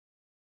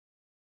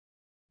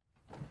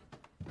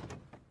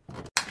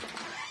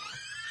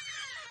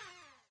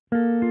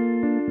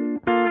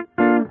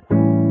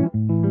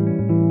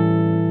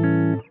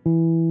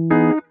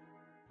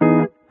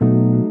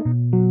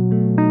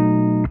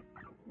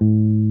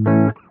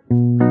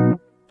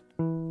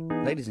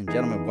Ladies and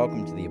gentlemen,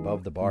 welcome to the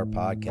Above the Bar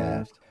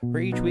podcast,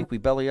 where each week we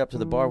belly up to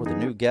the bar with a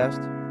new guest,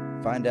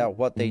 find out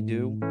what they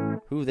do,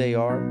 who they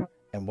are,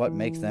 and what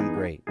makes them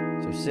great.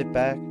 So sit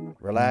back,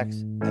 relax,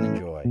 and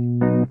enjoy.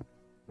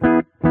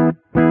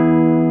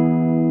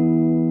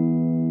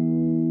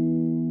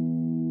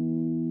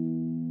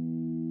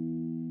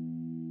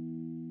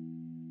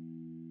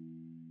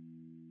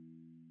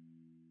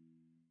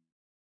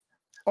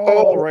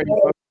 All right,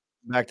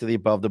 back to the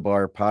Above the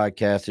Bar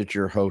podcast. It's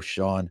your host,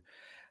 Sean.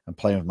 I'm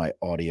playing with my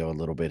audio a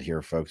little bit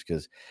here, folks,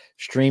 because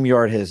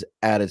StreamYard has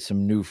added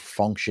some new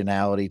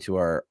functionality to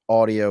our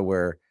audio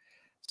where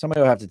somebody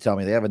will have to tell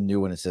me they have a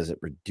new one that says it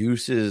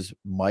reduces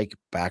mic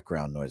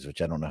background noise,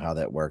 which I don't know how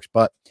that works.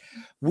 But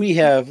we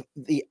have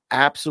the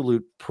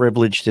absolute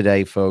privilege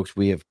today, folks.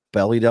 We have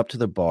bellied up to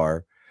the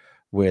bar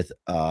with,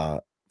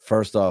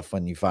 first off,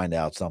 when you find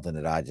out something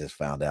that I just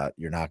found out,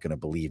 you're not going to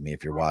believe me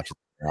if you're watching,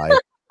 right?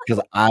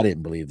 Because I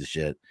didn't believe the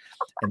shit.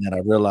 And then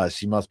I realized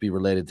she must be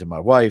related to my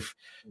wife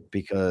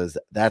because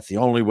that's the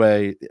only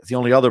way. It's the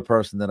only other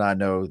person that I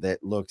know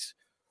that looks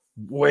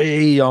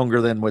way younger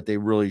than what they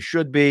really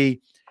should be.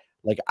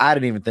 Like, I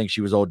didn't even think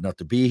she was old enough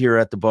to be here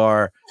at the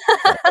bar.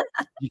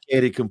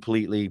 Educated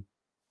completely.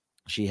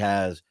 She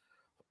has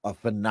a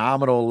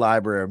phenomenal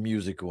library of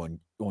music on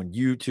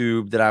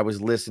YouTube that I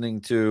was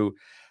listening to.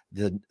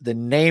 The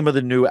name of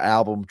the new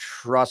album,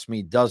 trust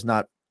me, does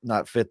not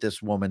fit this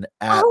woman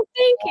at all.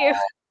 Thank you.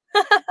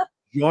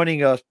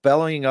 Joining us,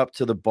 bellying up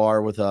to the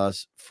bar with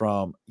us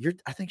from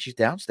I think she's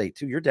downstate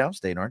too. You're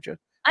downstate, aren't you?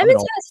 I'm in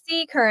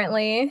Tennessee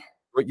currently.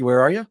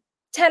 Where are you?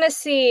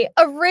 Tennessee.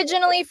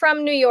 Originally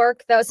from New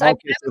York, though. So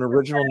okay, so an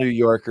original New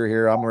Yorker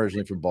here. I'm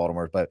originally from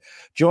Baltimore, but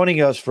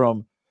joining us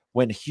from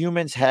When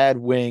Humans Had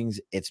Wings,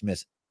 it's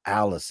Miss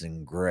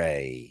Alicen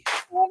Gray. Hey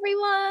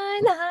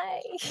everyone.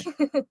 Hi.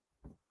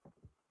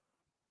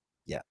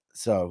 Yeah.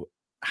 So,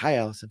 hi,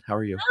 Alicen. How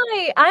are you?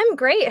 Hi. I'm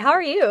great. How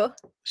are you?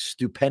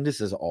 Stupendous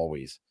as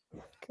always.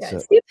 So,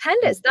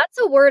 stupendous. That's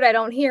a word I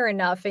don't hear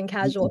enough in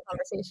casual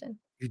conversation.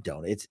 You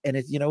don't. It's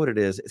you know what it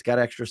is? It's got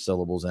extra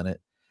syllables in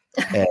it.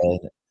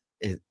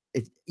 And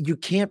you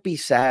can't be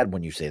sad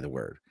when you say the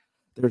word.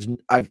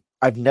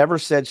 I've never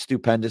said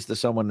stupendous to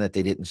someone that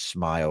they didn't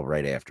smile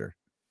right after.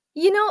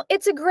 You know,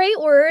 it's a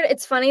great word.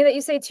 It's funny that you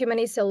say too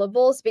many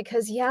syllables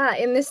because, yeah,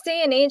 in this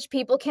day and age,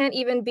 people can't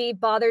even be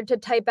bothered to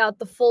type out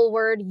the full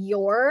word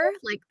your.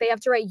 Like, they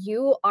have to write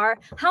you are.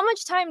 How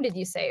much time did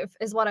you save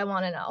is what I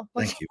want to know.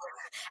 Thank you.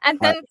 And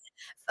then,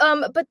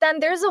 but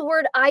then there's a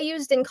word I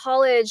used in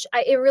college.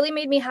 It really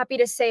made me happy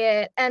to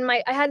say it. And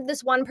I had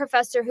this one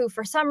professor who,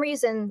 for some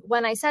reason,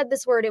 when I said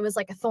this word, it was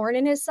like a thorn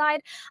in his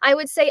side. I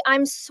would say,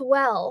 I'm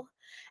swell.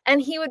 And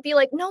he would be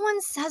like, no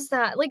one says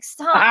that. Like,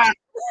 stop. I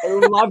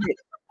love it.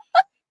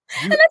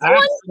 You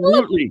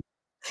absolutely.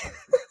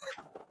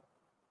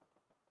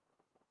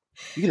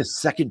 You get a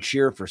second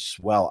cheer for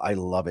swell. I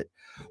love it.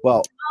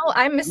 Well,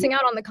 I'm missing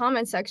out on the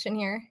comment section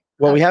here.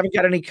 Well, we haven't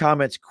got any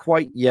comments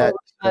quite yet.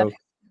 So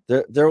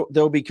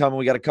they'll be coming.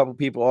 We got a couple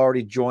people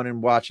already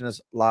joining, watching us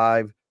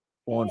live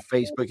on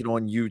Facebook and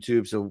on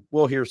YouTube. So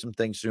we'll hear some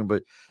things soon.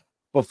 But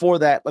before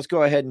that, let's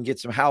go ahead and get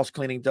some house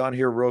cleaning done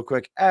here real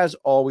quick. As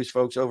always,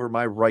 folks, over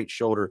my right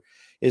shoulder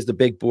is the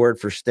big board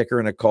for Sticker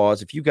and a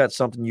Cause. If you got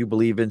something you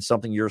believe in,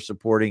 something you're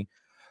supporting,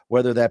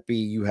 whether that be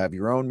you have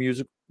your own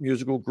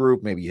musical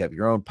group, maybe you have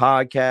your own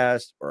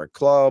podcast or a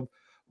club,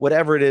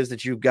 whatever it is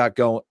that you've got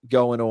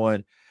going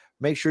on,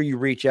 make sure you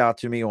reach out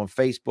to me on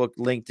Facebook,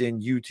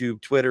 LinkedIn,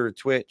 YouTube, Twitter,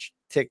 Twitch,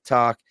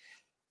 TikTok,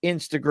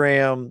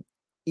 Instagram,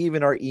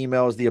 even our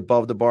emails, the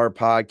Above the Bar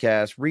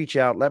podcast. Reach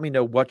out. Let me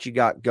know what you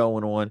got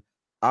going on.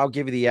 I'll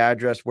give you the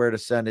address where to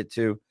send it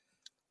to.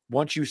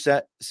 Once you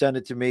send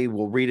it to me,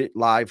 we'll read it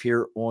live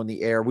here on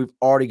the air. We've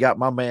already got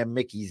my man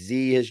Mickey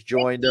Z has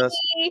joined us.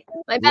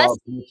 My best.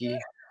 Mickey.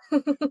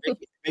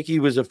 Mickey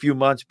was a few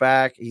months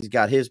back. He's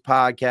got his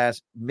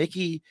podcast.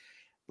 Mickey,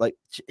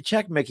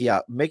 check Mickey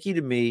out. Mickey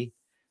to me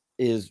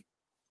is,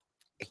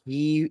 let's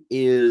see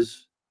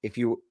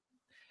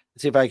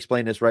if I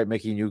explain this right,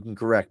 Mickey, and you can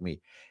correct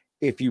me.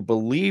 If you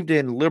believed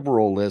in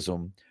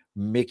liberalism,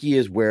 Mickey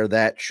is where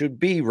that should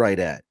be right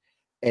at,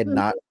 and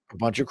not a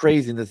bunch of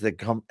craziness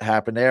that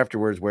happened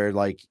afterwards where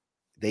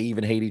they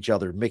even hate each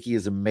other. Mickey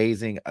is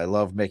amazing. I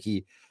love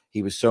Mickey.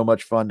 He was so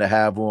much fun to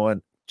have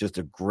on. Just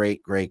a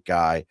great, great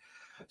guy.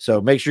 So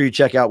make sure you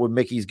check out what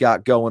Mickey's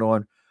got going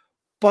on.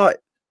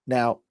 But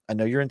now I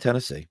know you're in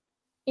Tennessee.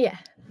 Yeah.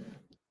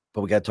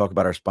 But we got to talk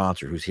about our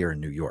sponsor who's here in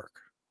New York.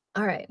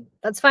 All right.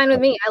 That's fine with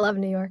me. I love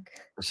New York.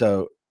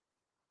 So,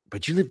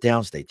 but you live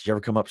downstate. Did you ever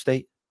come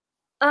upstate?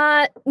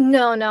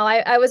 No.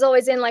 I was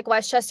always in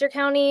Westchester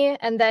County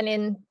and then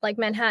in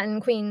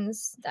Manhattan,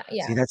 Queens.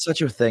 Yeah. See, that's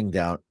such a thing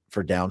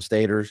for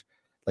downstaters.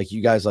 Like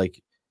you guys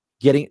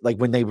getting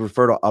when they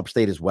refer to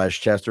upstate as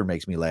Westchester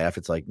makes me laugh.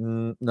 It's like,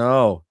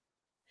 no,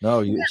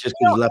 it's just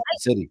because you left the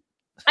city.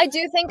 I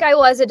do think I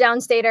was a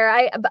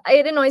downstater.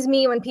 It annoys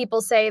me when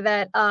people say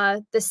that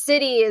the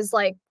city is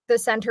the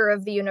center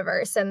of the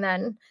universe, and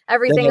then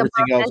everything above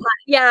else.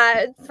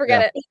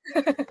 Forget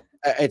it.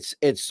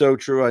 It's so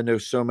true. I know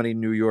so many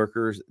New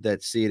Yorkers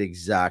that see it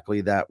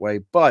exactly that way.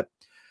 But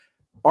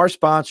our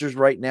sponsors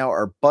right now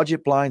are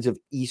Budget Blinds of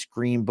East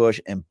Greenbush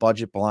and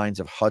Budget Blinds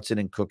of Hudson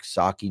and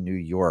Coxsackie, New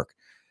York.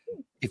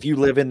 If you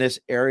live in this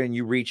area and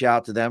you reach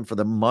out to them for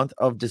the month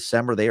of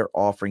December, they are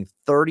offering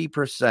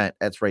 30%.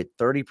 That's right,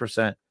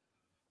 30%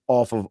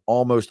 off of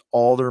almost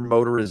all their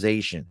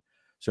motorization.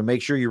 So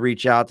make sure you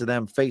reach out to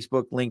them.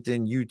 Facebook,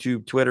 LinkedIn,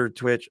 YouTube, Twitter,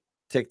 Twitch,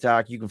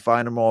 TikTok. You can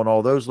find them all in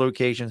all those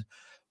locations.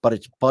 But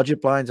it's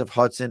Budget Blinds of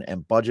Hudson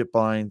and Budget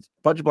Blinds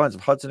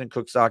of Hudson and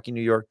Coxsackie,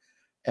 New York,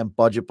 and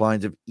Budget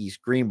Blinds of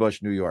East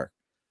Greenbush, New York.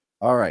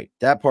 All right,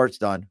 that part's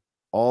done.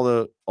 All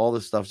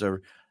the stuff's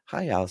over.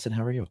 Hi, Alicen.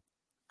 How are you?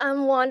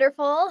 I'm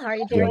wonderful. How are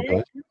you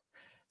doing?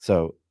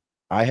 So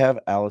I have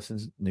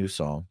Alicen's new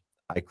song.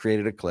 I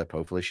created a clip.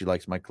 Hopefully she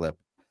likes my clip.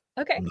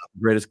 Okay. I'm not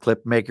the greatest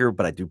clip maker,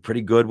 but I do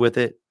pretty good with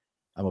it.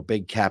 I'm a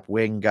big cap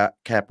wing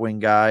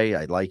guy.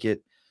 I like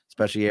it,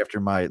 especially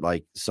after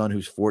my son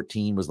who's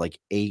 14 was 8,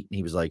 and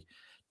he was like,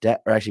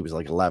 Dad, or actually he was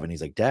 11.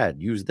 He's like,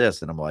 Dad, use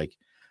this. And I'm like,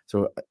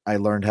 so I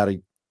learned how to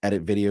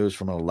edit videos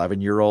from an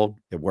 11-year-old.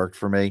 It worked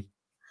for me.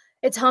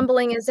 It's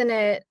humbling, isn't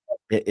it?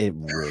 It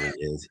really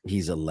is.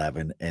 He's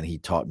 11 and he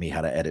taught me how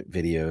to edit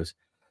videos.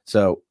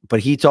 So, but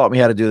he taught me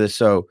how to do this.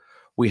 So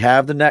we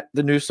have the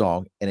new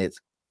song, and it's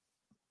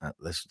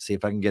let's see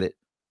if I can get it.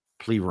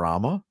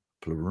 Pleroma.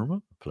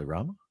 Pleroma.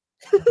 Pleroma.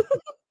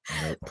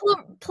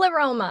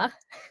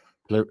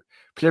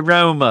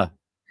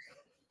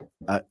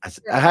 I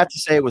have to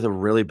say it with a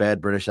really bad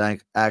British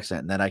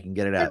accent, and then I can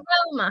get it out.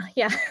 Pleroma,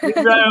 yeah.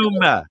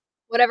 Pleroma.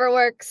 Whatever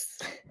works.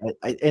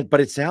 But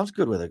it sounds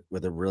good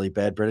with a really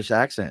bad British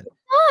accent.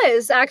 It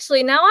does,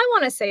 actually. Now I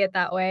want to say it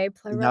that way.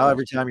 Pleroma. Now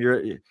every time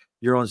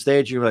you're on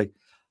stage, you're like,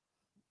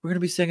 we're gonna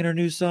be singing our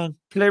new song,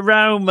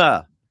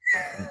 Pleroma.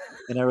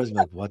 And everyone's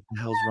like, what the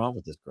hell's wrong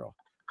with this girl?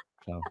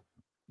 So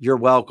you're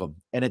welcome.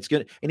 And it's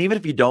good. And even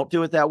if you don't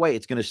do it that way,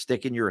 it's gonna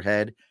stick in your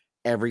head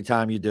every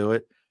time you do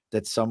it.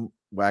 That some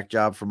whack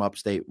job from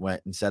upstate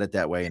went and said it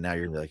that way, and now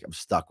you're gonna be like, I'm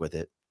stuck with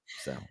it.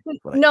 So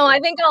no, I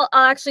think I'll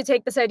actually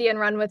take this idea and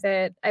run with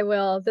it. I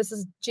will. This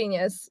is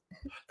genius.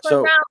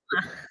 So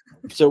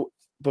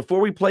before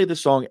we play the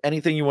song,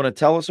 anything you want to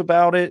tell us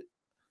about it?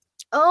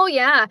 Oh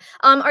yeah.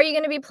 Are you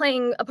going to be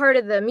playing a part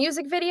of the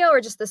music video or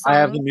just the song?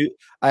 I'm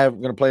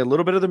going to play a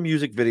little bit of the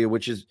music video,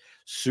 which is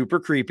super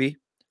creepy.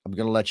 I'm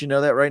going to let you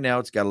know that right now.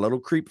 It's got a little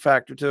creep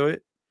factor to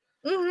it.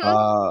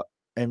 Mm-hmm.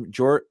 And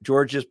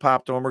George just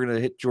popped on. We're going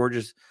to hit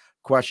George's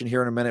question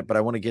here in a minute, but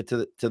I want to get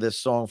to this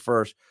song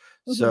first.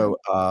 Mm-hmm. So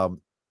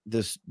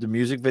the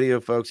music video,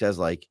 folks, has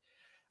are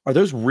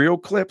those real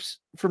clips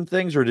from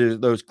things, or do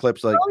those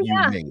clips you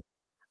made?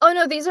 Oh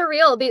no, these are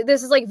real.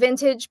 This is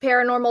vintage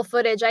paranormal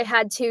footage. I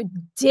had to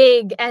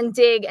dig and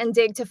dig and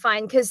dig to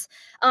find, because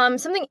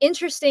something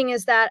interesting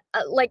is that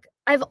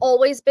I've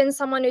always been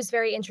someone who's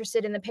very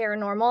interested in the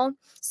paranormal.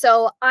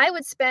 So I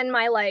would spend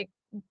my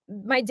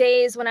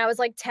days when I was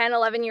 10,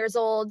 11 years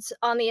old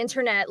on the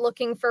internet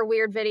looking for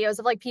weird videos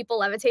of people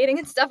levitating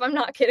and stuff. I'm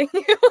not kidding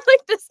you.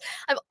 This,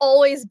 I've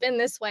always been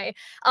this way.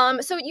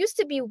 So it used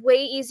to be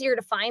way easier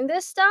to find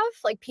this stuff,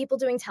 people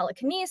doing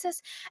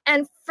telekinesis.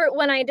 And for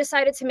when I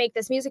decided to make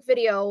this music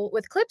video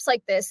with clips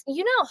like this,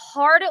 you know how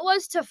hard it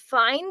was to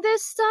find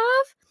this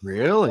stuff?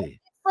 Really?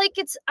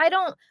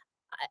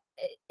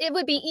 It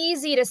would be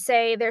easy to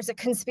say there's a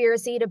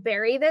conspiracy to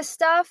bury this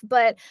stuff,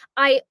 but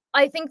I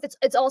think that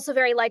it's also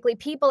very likely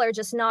people are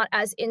just not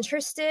as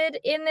interested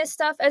in this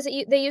stuff as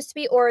they used to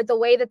be, or the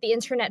way that the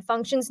internet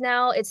functions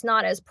now, it's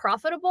not as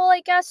profitable,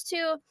 I guess,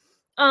 to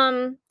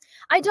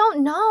I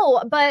don't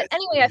know, but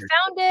anyway, I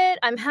found it.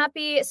 I'm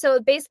happy. So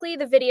basically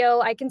the video,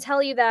 I can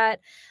tell you that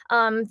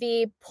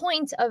the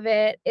point of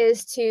it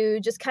is to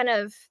just kind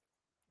of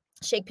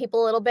shake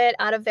people a little bit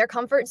out of their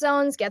comfort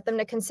zones, get them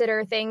to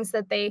consider things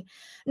that they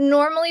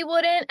normally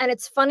wouldn't. And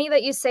it's funny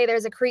that you say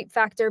there's a creep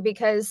factor,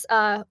 because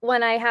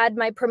when I had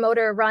my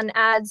promoter run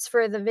ads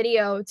for the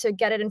video to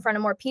get it in front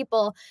of more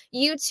people,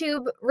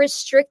 YouTube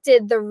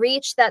restricted the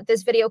reach that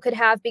this video could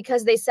have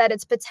because they said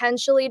it's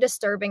potentially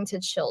disturbing to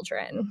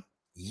children.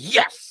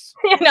 Yes.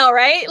 You know,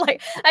 right?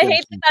 I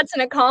hate that that's an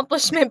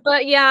accomplishment,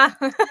 but yeah.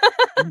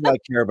 I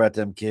care about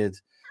them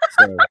kids.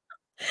 So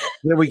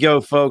there we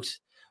go, folks.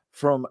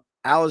 From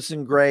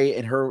Alicen Gray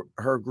and her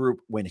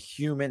group, When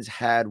Humans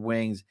Had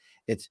Wings,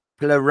 it's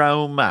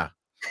Pleroma.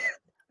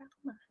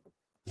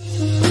 Out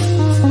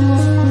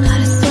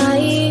of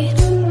sight,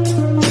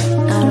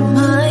 out of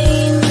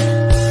mind.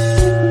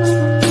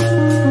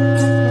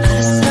 Out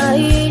of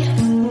sight,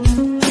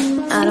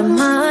 out of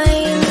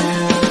mind.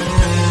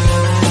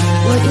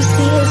 What you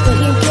see is what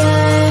you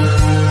get.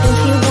 If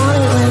you want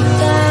it like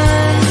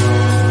that,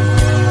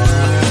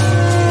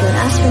 then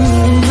ask for me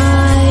and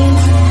mine.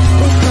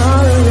 We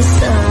follow the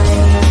signs.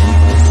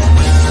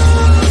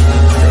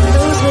 For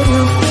those with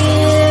no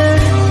fear,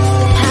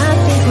 the path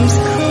becomes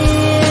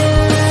clear,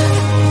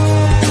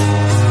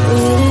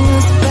 leading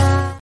us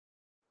back.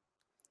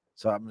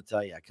 So I'm gonna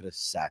tell you, I could have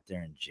sat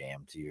there and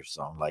jammed to your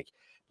song.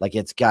 Like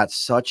it's got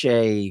such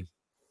a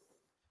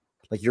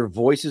like your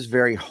voice is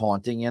very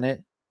haunting in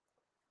it,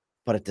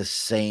 but at the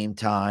same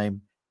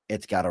time,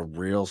 it's got a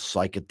real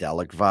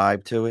psychedelic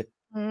vibe to it.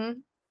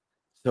 Mhm.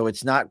 So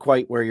it's not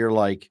quite where you're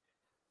like,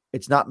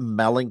 it's not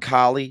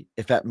melancholy,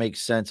 if that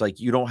makes sense. Like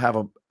you have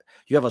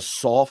a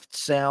soft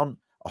sound,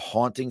 a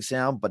haunting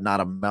sound, but not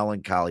a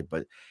melancholy,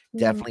 but Mhm.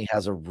 definitely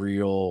has a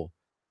real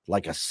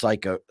like a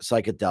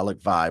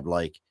psychedelic vibe.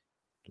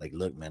 Like,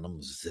 look, man, I'm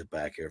gonna sit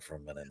back here for a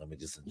minute. Let me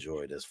just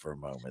enjoy this for a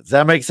moment. Does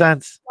that make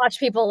sense? Watch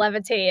people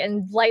levitate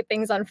and light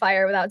things on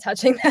fire without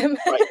touching them.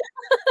 Right.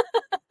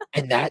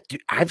 And that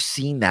dude, I've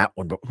seen that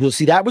one, but well,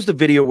 see, that was the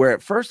video where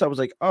at first I was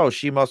like, oh,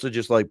 she must have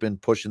just like been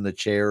pushing the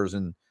chairs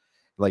and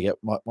like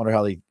wonder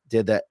how they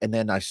did that. And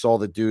then I saw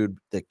the dude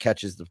that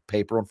catches the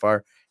paper on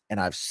fire, and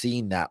I've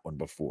seen that one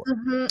before.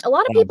 A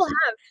lot of And I'm people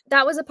have.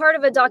 That was a part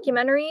of a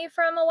documentary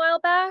from a while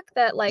back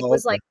that like oh,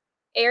 was okay. like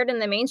aired in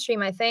the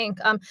mainstream, I think.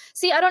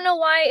 See, I don't know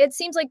why it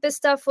seems like this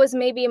stuff was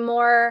maybe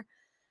more.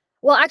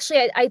 Well,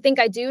 actually, I think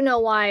I do know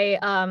why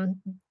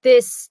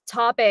this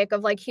topic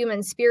of like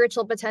human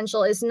spiritual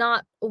potential is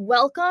not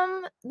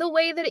welcome the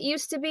way that it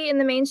used to be in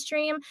the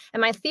mainstream.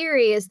 And my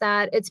theory is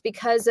that it's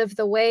because of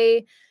the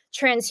way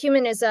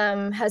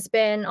transhumanism has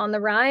been on the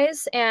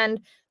rise. And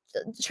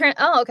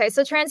okay.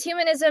 So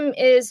transhumanism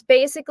is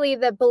basically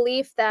the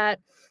belief that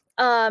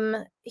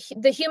the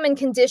human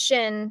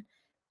condition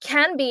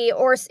can be,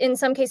 or in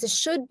some cases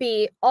should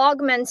be,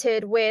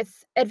 augmented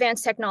with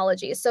advanced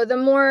technologies. So the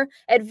more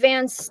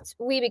advanced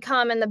we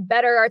become and the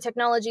better our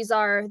technologies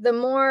are, the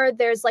more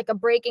there's like a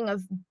breaking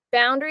of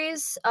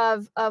boundaries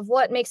of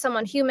what makes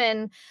someone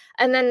human.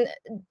 And then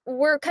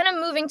we're kind of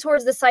moving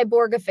towards the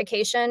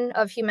cyborgification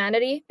of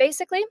humanity,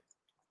 basically.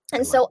 I And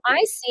like so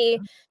I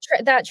see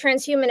that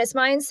transhumanist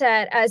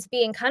mindset as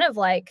being kind of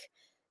like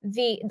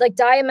the like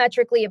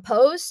diametrically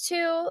opposed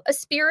to a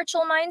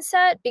spiritual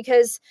mindset,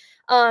 because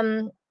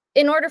um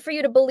in order for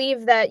you to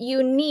believe that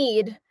you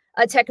need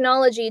a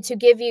technology to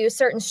give you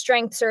certain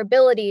strengths or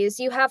abilities,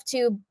 you have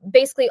to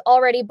basically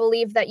already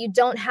believe that you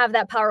don't have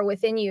that power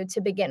within you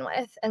to begin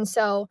with. And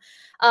so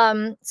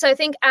I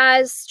think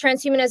as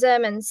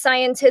transhumanism and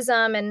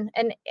scientism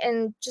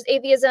and just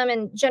atheism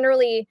and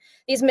generally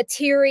these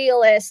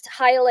materialist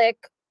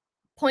hylic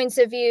points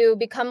of view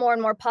become more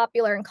and more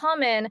popular and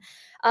common,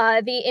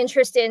 the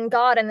interest in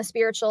God and the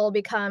spiritual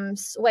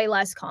becomes way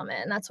less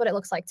common. That's what it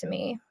looks like to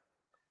me.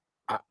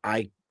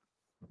 I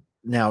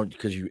now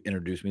because you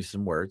introduced me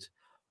some words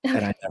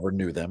and I never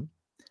knew them,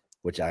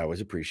 which I always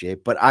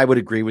appreciate. But I would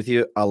agree with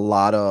you. A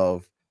lot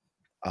of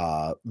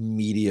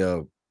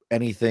media,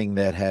 anything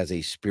that has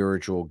a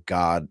spiritual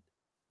God,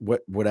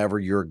 whatever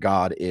your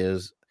God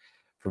is,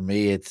 for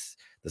me, it's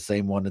the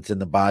same one that's in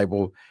the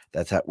Bible.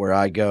 That's where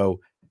I go.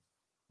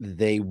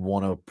 They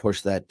want to push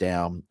that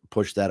down,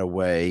 push that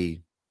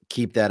away,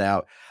 keep that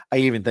out. I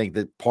even think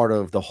that part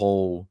of the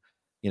whole,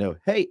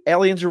 hey,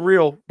 aliens are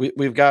real.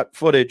 We've got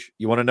footage.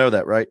 You want to know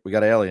that, right? We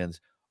got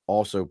aliens.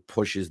 Also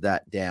pushes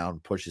that down,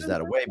 pushes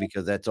that away,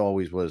 because that's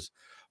always was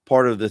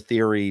part of the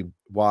theory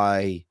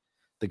why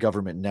the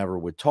government never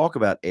would talk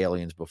about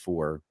aliens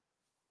before.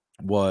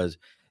 Was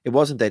it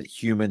wasn't that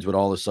humans would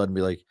all of a sudden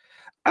be like,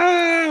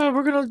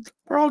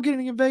 we're all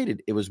getting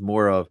invaded. It was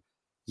more of,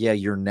 yeah,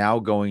 you're now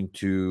going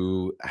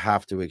to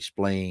have to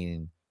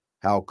explain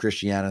how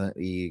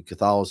Christianity,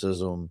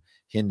 Catholicism,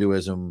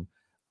 Hinduism,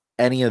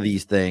 any of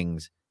these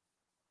things,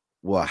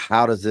 well,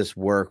 how does this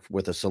work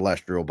with a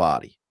celestial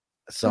body,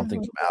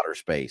 something Mhm. from outer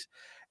space?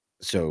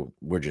 So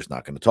we're just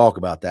not going to talk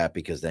about that,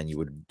 because then you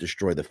would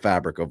destroy the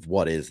fabric of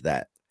what is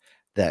that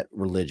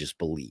religious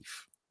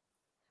belief.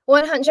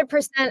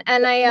 100%.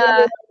 And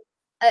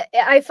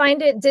I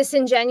find it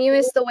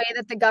disingenuous the way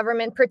that the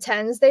government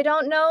pretends they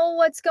don't know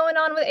what's going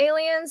on with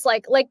aliens.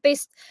 Like,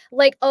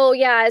 oh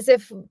yeah, as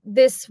if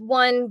this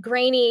one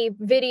grainy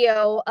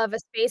video of a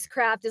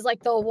spacecraft is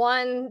like the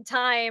one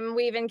time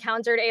we've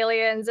encountered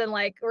aliens, and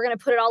like we're gonna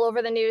put it all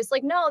over the news.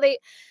 Like, no,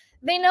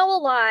 they know a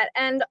lot.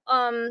 And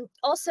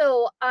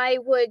also I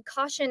would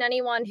caution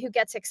anyone who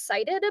gets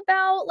excited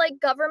about like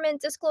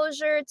government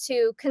disclosure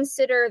to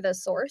consider the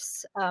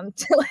source.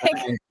 To like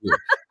Thank you.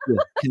 Yeah,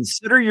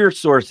 consider your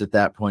source at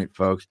that point,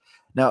 folks.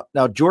 Now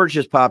George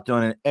just popped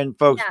on it, and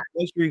folks, yeah.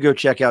 make sure you go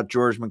check out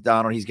George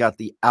McDonald. He's got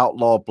the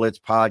Outlaw Blitz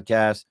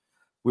podcast.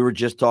 We were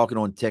just talking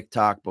on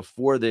TikTok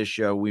before this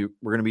show. We're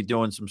going to be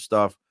doing some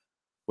stuff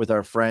with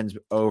our friends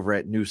over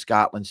at New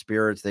Scotland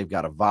Spirits. They've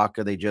got a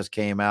vodka they just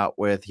came out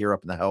with here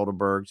up in the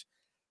Helderbergs.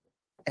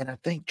 And I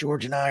think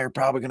George and I are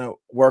probably going to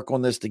work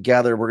on this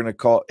together. We're going to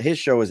call his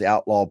show is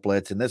Outlaw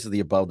Blitz, and this is the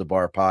Above the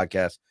Bar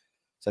podcast.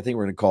 So I think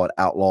we're going to call it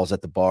Outlaws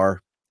at the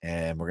Bar,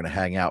 and we're going to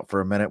hang out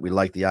for a minute. We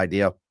like the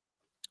idea.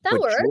 That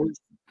But works. George,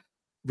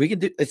 we can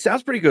do it.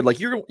 Sounds pretty good. Like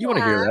you want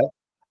to hear Yeah. that?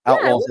 Yeah, I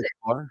Outlaws would. at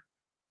the Bar.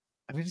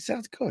 I mean, it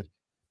sounds good.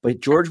 But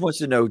George wants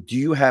to know, do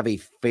you have a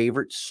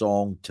favorite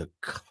song to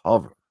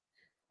cover?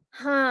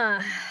 Huh.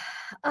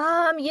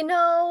 You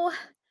know,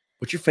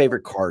 What's your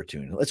favorite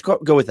cartoon? Let's go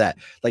with that.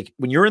 Like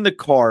when you're in the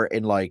car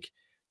and like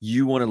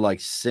you want to like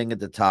sing at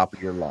the top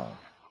of your lungs.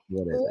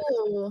 What is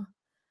it? ooh.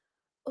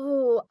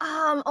 Oh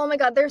my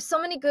God, there's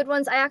so many good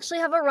ones. I actually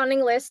have a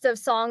running list of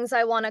songs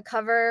I want to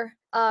cover.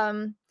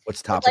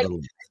 What's top of Like the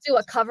list? do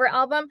a cover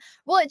album.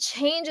 Well, it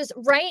changes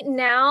right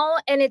now,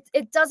 and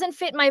it doesn't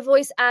fit my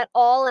voice at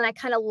all, and I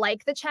kind of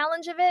like the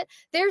challenge of it.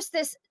 There's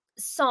this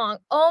song.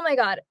 Oh my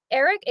God,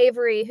 Eric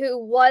Avery, who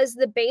was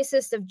the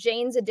bassist of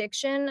Jane's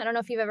Addiction. I don't know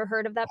if you've ever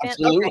heard of that band.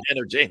 Absolutely,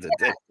 Okay. Jane's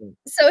Addiction.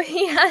 So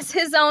he has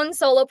his own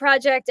solo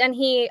project, and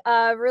he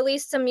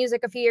released some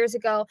music a few years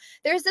ago.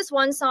 There's this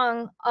one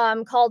song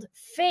called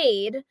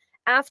Fade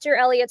after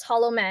Eliot's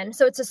Hollow Men.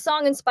 So it's a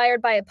song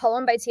inspired by a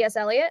poem by T.S.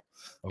 Eliot.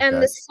 And Okay.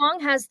 the song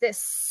has this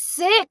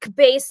sick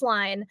bass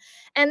line,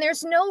 and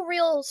there's no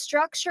real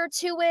structure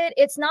to it.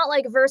 It's not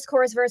like verse,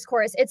 chorus, verse,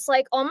 chorus. It's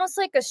like almost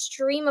like a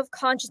stream of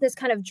consciousness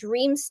kind of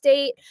dream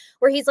state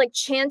where he's like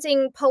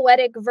chanting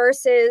poetic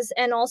verses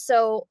and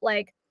also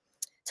like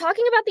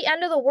talking about the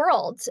end of the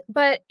world,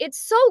 but it's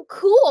so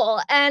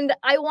cool. And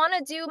I want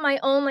to do my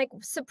own like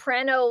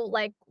soprano,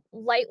 like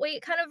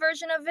lightweight kind of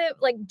version of it,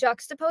 like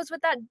juxtaposed with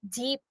that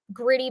deep,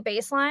 gritty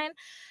bass line.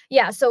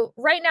 Yeah. So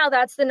right now,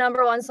 that's the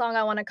number one song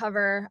I want to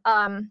cover.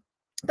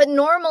 But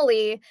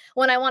normally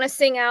when I want to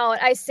sing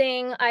out, I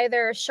sing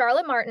either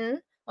Charlotte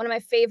Martin, one of my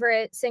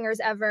favorite singers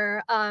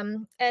ever.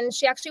 And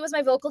she actually was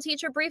my vocal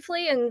teacher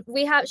briefly. And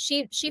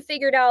she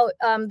figured out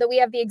that we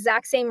have the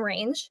exact same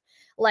range.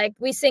 Like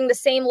we sing the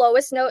same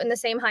lowest note and the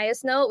same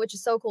highest note, which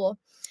is so cool.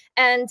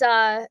 And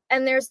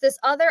there's this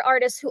other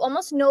artist who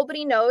almost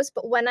nobody knows,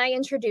 but when I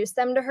introduce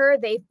them to her,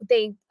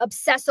 they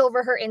obsess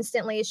over her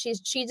instantly.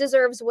 She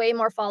deserves way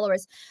more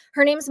followers.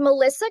 Her name's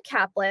Melissa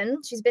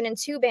Kaplan. She's been in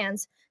 2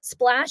 bands,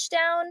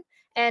 Splashdown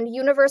and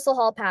Universal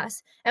Hall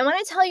Pass. And when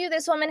I tell you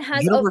this woman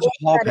has Universal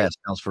Hall Pass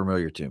sounds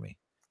familiar to me.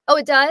 Oh,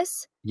 it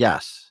does?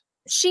 Yes.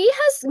 She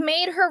has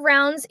made her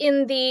rounds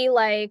in the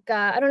like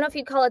I don't know if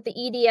you'd call it the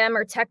EDM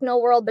or techno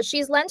world, but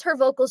she's lent her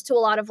vocals to a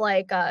lot of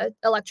like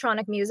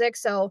electronic music.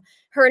 So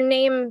her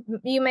name,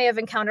 you may have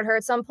encountered her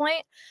at some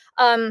point.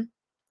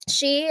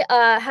 She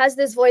has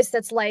this voice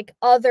that's like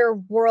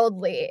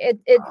otherworldly.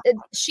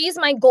 She's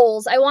my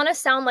goals. I want to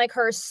sound like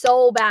her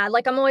so bad.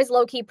 Like I'm always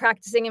low key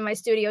practicing in my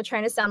studio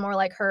trying to sound more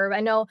like her.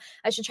 I know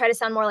I should try to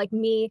sound more like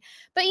me,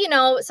 but you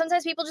know,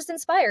 sometimes people just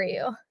inspire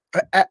you.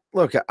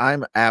 Look,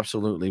 I'm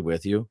absolutely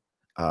with you.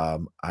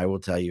 I will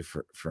tell you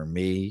for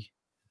me,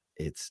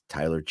 it's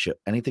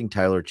anything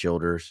Tyler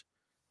Childers.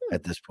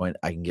 At this point,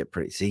 I can get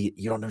pretty. See,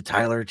 you don't know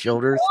Tyler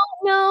Childers?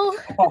 No.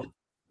 Oh.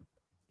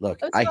 Look,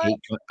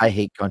 I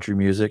hate country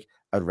music.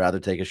 I'd rather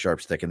take a sharp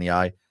stick in the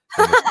eye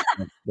than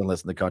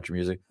listen to country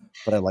music.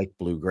 But I like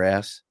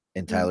bluegrass,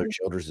 and Tyler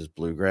Childers is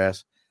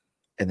bluegrass.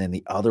 And then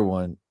the other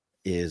one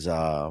is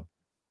I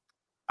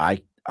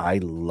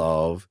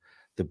love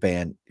the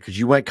band because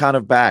you went kind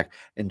of back.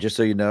 And just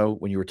so you know,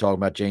 when you were talking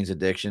about Jane's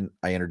Addiction,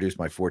 I introduced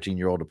my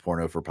 14-year-old to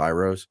Porno for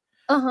Pyros.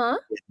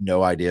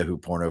 No idea who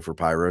Porno for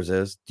Pyros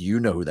is. Do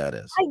you know who that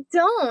is? I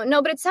don't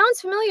know, but it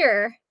sounds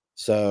familiar.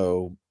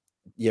 So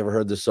you ever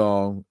heard the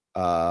song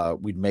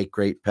We'd Make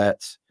Great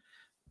Pets?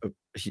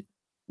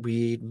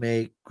 We'd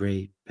make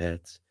great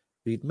pets.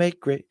 We'd make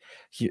great.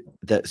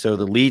 So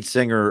the lead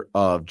singer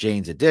of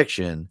Jane's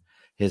Addiction,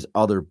 his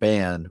other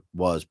band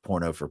was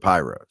Porno for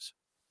Pyros.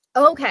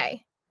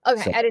 Okay. So,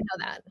 I didn't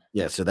know that.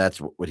 Yeah, so that's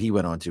what he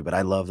went on to. But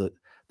I love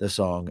the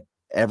song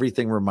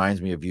Everything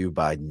Reminds Me of You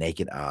by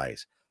Naked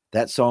Eyes.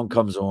 That song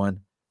comes on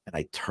and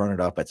I turn it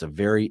up. It's a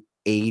very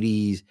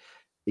 80s,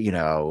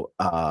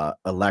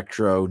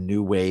 electro,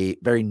 new wave,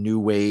 very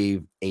new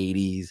wave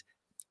 80s.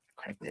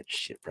 Crank that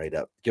shit right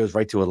up. Goes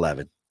right to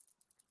 11.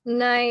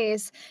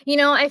 Nice.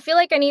 I feel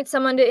like I need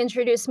someone to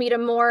introduce me to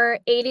more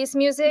 80s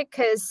music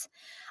because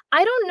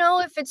I don't know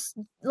if it's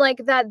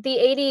like that the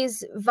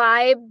 80s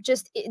vibe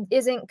just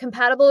isn't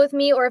compatible with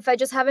me or if I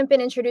just haven't been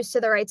introduced to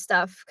the right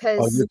stuff.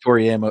 Because you're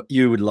Tori Amos.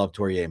 You would love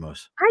Tori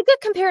Amos. I get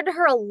compared to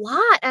her a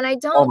lot and I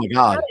don't. Oh my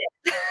God.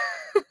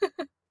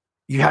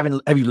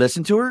 Have you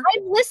listened to her?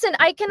 I've listened.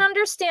 I can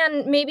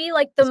understand maybe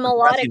like the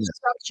melodic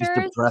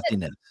structures. It's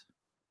the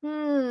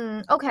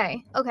breathiness.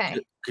 Okay.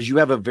 Because you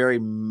have a very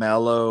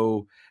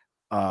mellow,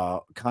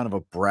 kind of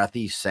a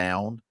breathy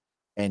sound.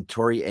 And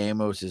Tori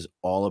Amos is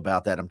all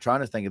about that. I'm trying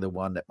to think of the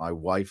one that my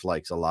wife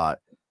likes a lot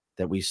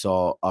that we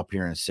saw up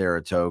here in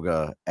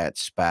Saratoga at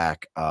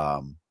SPAC.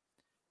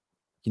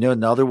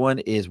 Another one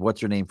is what's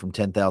her name from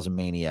 10,000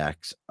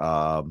 Maniacs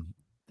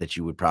that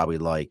you would probably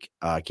like.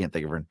 I can't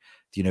think of her. Do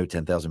you know who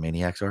 10,000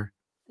 Maniacs are?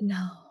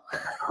 No.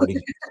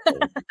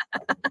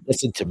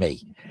 Listen to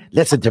me.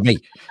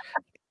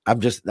 I'm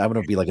going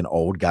to be like an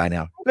old guy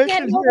now. I'm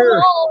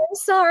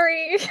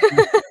sorry.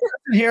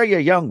 Here, you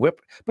young whip.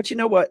 But you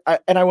know what? I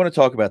want to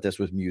talk about this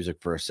with music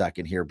for a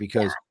second here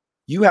because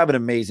you have an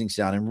amazing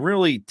sound. And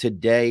really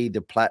today,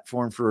 the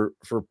platform for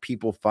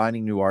people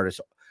finding new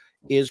artists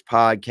is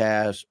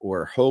podcasts,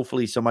 or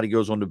hopefully somebody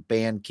goes on to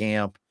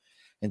Bandcamp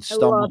and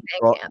stumbles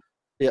across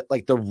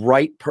like the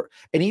right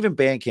and even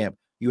Bandcamp,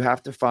 you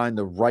have to find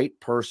the right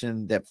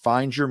person that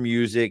finds your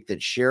music,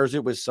 that shares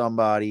it with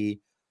somebody.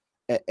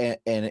 And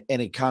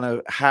it kind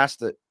of has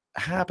to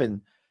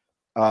happen.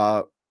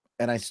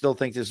 And I still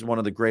think this is one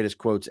of the greatest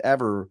quotes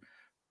ever.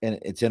 and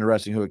it's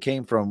interesting who it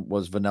came from,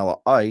 was Vanilla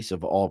Ice,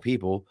 of all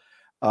people,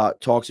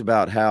 talks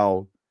about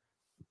how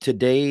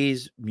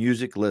today's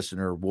music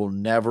listener will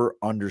never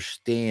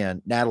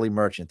understand Natalie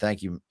Merchant.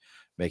 Thank you,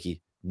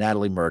 Mickey.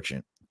 Natalie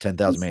Merchant,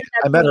 10,000 Man.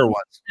 I met her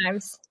once,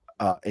 times.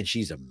 and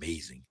she's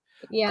amazing.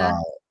 Yeah.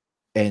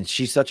 And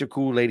she's such a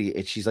cool lady.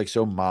 And she's like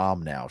so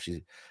mom now.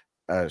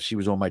 She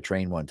was on my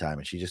train one time,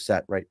 and she just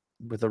sat right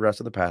with the rest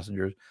of the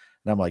passengers.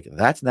 And I'm like,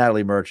 that's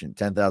Natalie Merchant,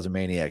 10,000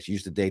 Maniacs. She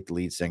used to date the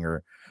lead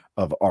singer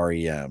of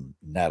REM,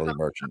 Natalie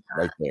Merchant,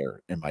 right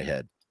there in my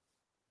head.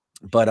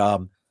 But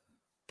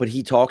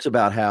he talks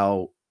about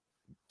how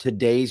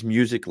today's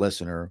music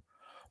listener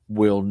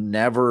will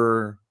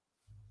never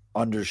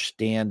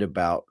understand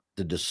about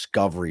the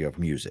discovery of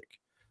music.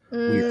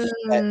 We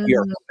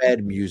are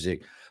fed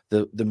music.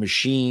 The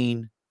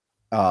machine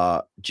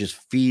just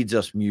feeds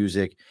us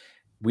music.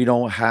 We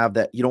don't have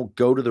that. You don't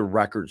go to the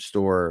record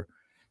store,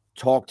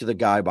 talk to the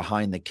guy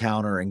behind the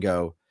counter and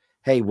go,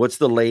 hey, what's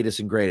the latest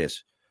and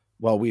greatest?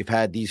 Well, we've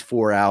had these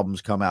 4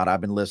 albums come out. I've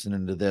been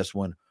listening to this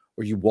one.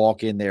 Or you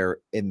walk in there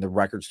and the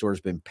record store has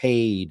been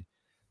paid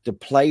to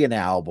play an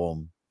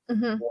album.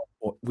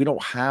 We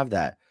don't have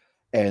that.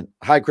 And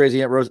hi,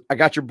 Crazy Aunt Rose. I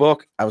got your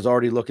book. I was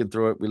already looking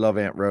through it. We love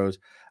Aunt Rose.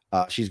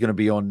 She's going to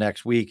be on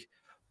next week.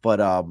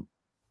 But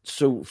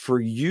so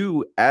for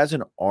you as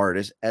an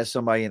artist, as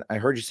somebody, and I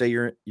heard you say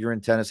you're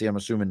in Tennessee. I'm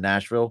assuming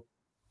Nashville.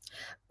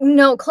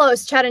 No,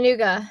 close.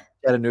 Chattanooga.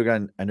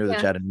 Chattanooga. I know the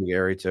Chattanooga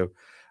area too.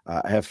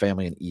 I have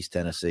family in East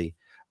Tennessee.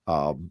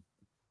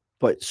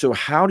 But so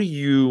how do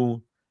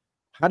you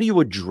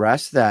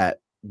address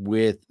that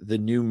with the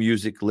new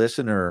music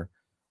listener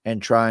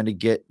and trying to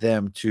get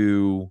them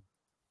to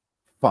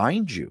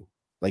find you?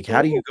 Like,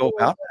 how do you go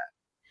about that?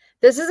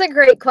 This is a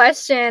great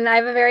question. I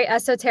have a very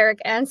esoteric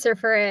answer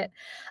for it.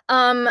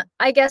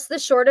 I guess the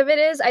short of it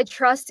is I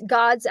trust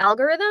God's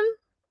algorithm.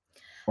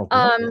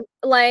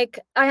 Like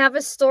I have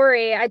a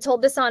story. I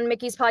told this on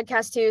Mickey's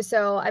podcast too,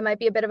 so I might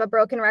be a bit of a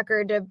broken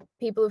record to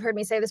people who've heard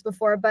me say this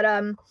before, but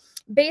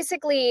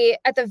basically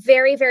at the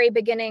very, very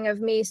beginning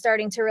of me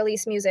starting to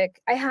release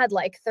music, I had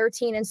like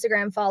 13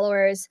 Instagram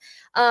followers,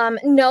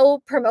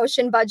 no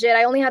promotion budget.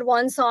 I only had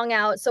 1 song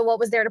out, so what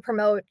was there to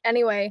promote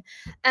anyway?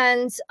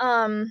 And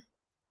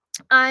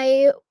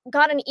I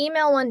got an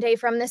email one day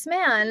from this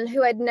man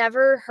who I'd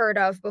never heard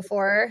of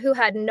before, who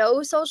had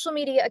no social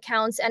media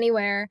accounts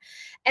anywhere.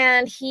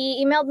 And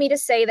he emailed me to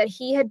say that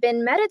he had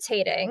been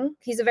meditating.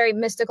 He's a very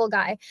mystical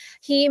guy.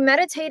 He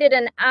meditated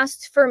and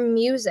asked for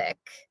music.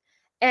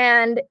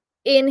 And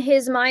in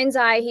his mind's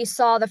eye, he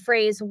saw the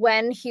phrase,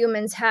 "when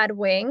humans had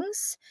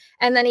wings."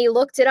 And then he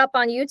looked it up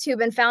on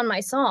YouTube and found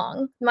my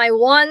song, my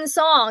 1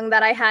 song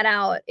that I had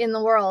out in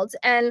the world.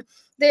 And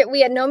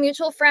we had no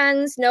mutual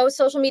friends, no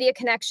social media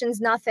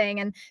connections, nothing.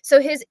 And so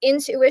his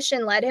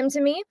intuition led him to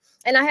me.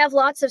 And I have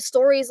lots of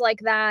stories like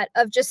that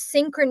of just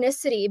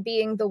synchronicity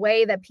being the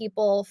way that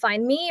people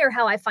find me or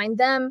how I find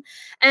them.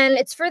 And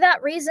it's for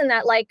that reason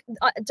that like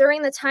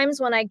during the times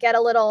when I get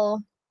a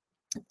little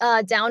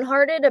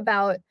downhearted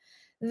about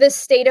the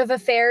state of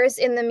affairs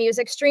in the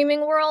music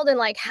streaming world and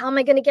like, how am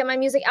I going to get my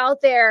music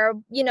out there?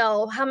 You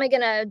know, how am I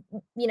going to,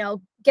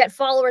 get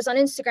followers on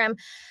Instagram?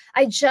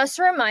 I just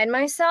remind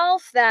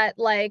myself that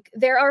like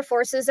there are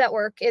forces at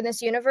work in this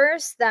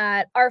universe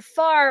that are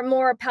far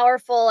more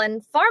powerful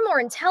and far more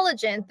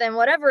intelligent than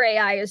whatever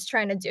AI is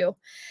trying to do.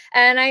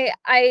 And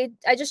I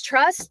just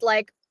trust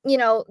like,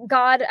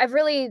 God. I've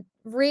really,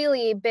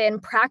 really been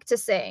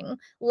practicing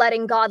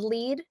letting God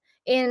lead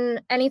in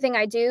anything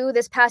I do.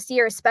 This past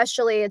year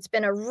especially, it's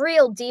been a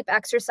real deep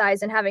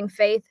exercise in having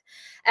faith.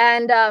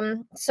 And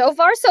so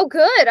far so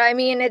good. I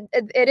mean,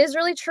 it is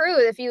really true.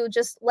 If you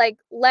just like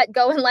let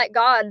go and let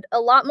God,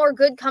 a lot more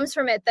good comes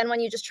from it than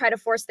when you just try to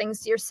force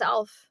things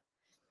yourself.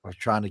 I was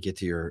trying to get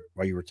to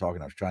while you were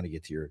talking, I was trying to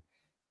get to your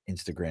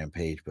Instagram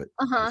page, but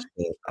I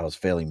was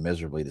failing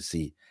miserably to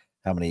see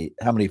how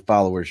many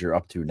followers you're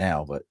up to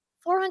now. But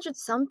 400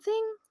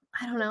 something?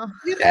 I don't know.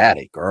 Get at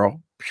it,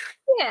 girl.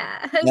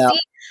 Yeah. Now, see,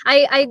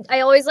 I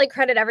always like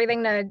credit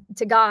everything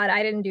to God.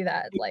 I didn't do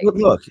that. Like,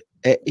 look,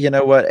 you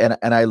know what?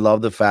 And I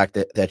love the fact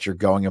that you're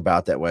going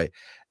about that way.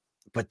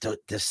 But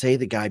to say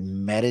the guy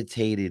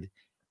meditated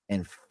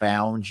and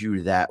found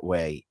you that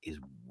way is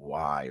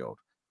wild.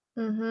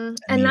 And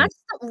that's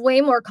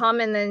way more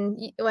common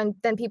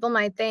than people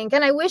might think.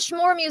 And I wish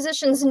more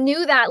musicians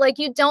knew that. Like,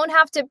 you don't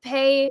have to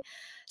pay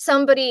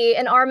somebody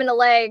an arm and a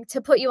leg to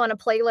put you on a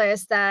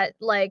playlist that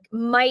like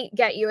might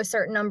get you a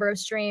certain number of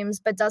streams,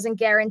 but doesn't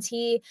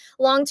guarantee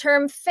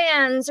long-term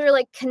fans or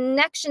like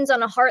connections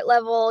on a heart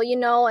level,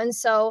 And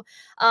so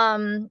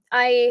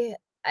I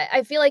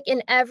feel like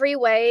in every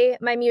way,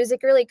 my music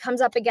really comes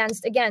up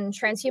against, again,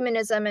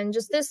 transhumanism and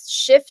just this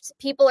shift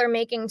people are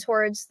making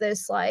towards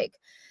this like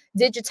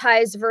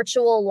digitized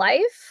virtual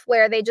life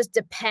where they just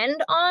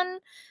depend on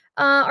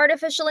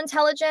artificial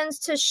intelligence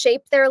to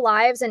shape their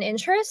lives and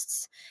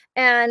interests.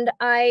 And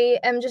I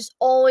am just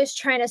always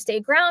trying to stay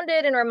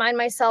grounded and remind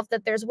myself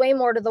that there's way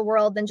more to the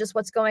world than just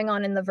what's going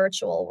on in the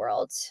virtual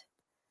world.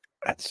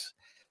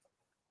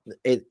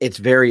 it's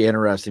very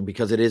interesting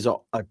because it is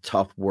a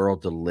tough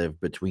world to live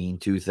between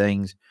two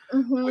things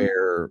Mhm.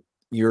 where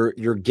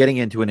you're getting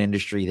into an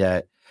industry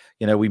that,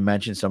 we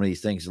mentioned some of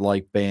these things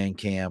like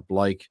Bandcamp,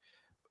 like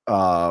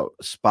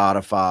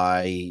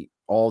Spotify,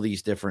 all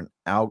these different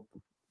out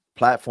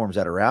platforms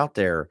that are out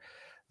there,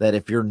 that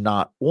if you're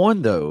not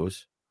on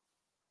those,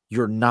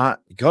 you're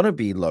not gonna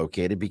be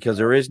located because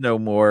there is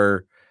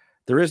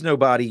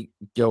nobody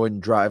going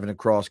driving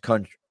cross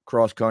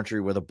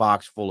country with a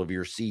box full of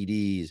your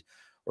CDs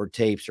or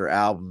tapes or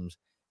albums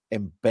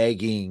and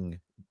begging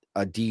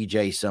a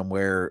DJ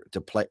somewhere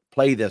to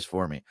play this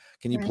for me.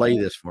 Can you play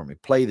Right. this for me?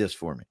 Play this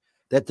for me.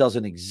 That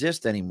doesn't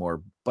exist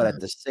anymore. But at Mhm.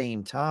 the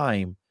same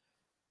time,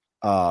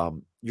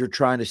 you're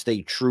trying to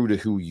stay true to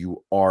who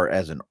you are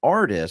as an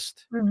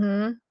artist.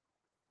 Mhm.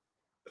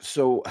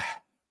 So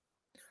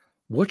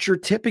what's your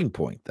tipping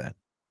point then?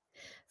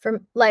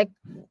 From like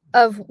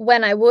of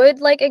when I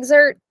would like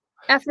exert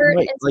effort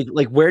Right, into.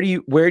 like, where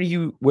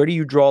do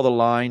you draw the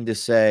line to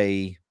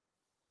say,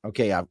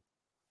 "Okay, I've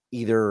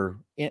either"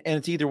 and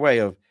it's either way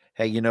of,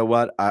 "Hey, you know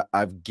what?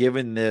 I've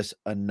given this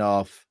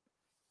enough,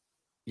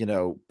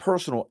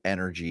 personal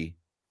energy.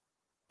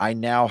 I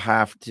now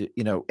have to"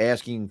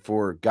 asking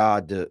for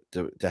God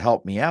to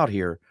help me out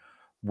here.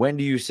 When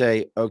do you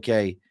say,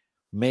 "Okay,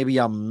 maybe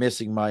I'm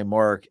missing my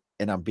mark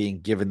and I'm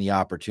being given the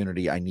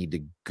opportunity. I need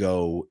to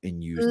go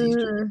and use these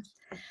tools?" Mm.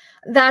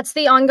 That's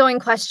the ongoing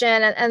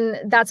question,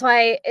 and that's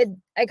why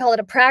I call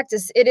it a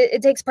practice.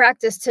 It takes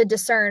practice to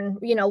discern,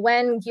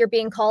 when you're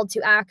being called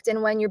to act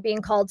and when you're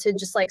being called to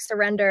just like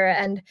surrender.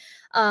 And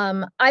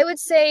I would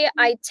say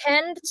I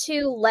tend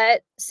to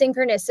let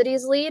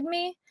synchronicities lead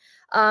me.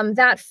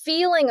 That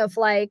feeling of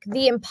like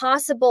the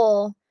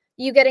impossible,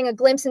 you getting a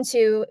glimpse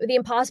into the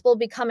impossible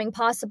becoming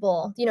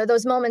possible.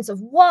 Those moments of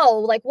whoa,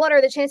 like what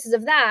are the chances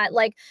of that?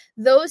 Like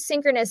those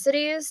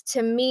synchronicities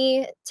to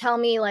me tell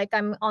me like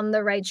I'm on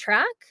the right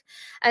track.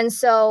 And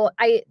so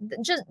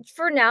just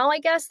for now, I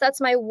guess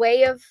that's my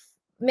way of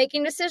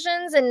making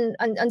decisions. And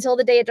until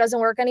the day it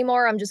doesn't work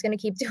anymore, I'm just going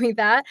to keep doing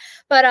that.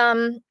 But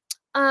uh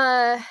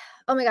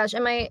oh my gosh,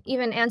 am I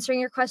even answering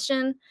your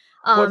question?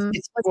 Well,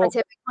 it's What's my well,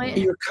 tipping point?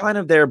 you're kind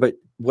of there, but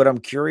what I'm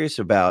curious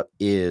about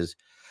is,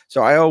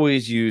 so I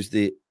always use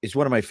it's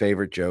one of my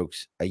favorite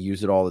jokes. I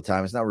use it all the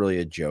time. It's not really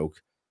a joke,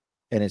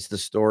 and it's the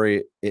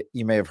story.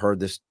 You may have heard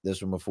this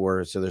one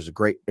before. So there's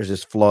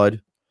this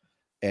flood,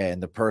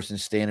 and the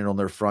person's standing on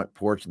their front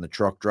porch, and the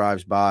truck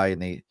drives by,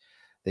 and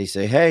they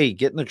say, "Hey,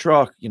 get in the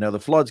truck. The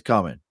flood's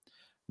coming."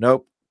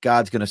 Nope,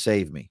 God's gonna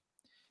save me.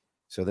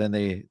 So then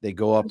they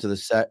go up to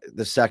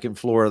the second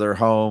floor of their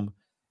home,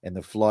 and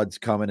the flood's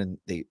coming, and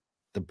the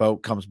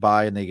boat comes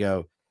by, and they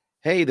go,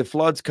 "Hey, the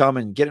flood's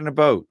coming. Get in a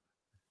boat."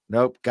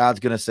 Nope, God's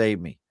gonna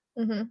save me.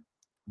 Mhm.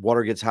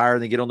 Water gets higher,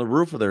 and they get on the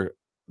roof of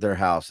their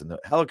house, and the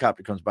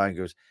helicopter comes by and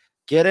goes,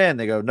 "Get in."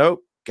 They go,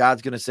 "Nope,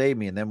 God's gonna save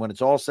me." And then when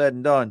it's all said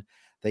and done,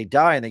 they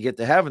die and they get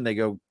to heaven. They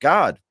go,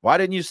 "God, why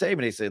didn't you save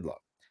me?" They say,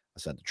 "Look, I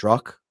sent the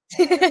truck,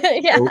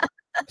 Yeah. boat,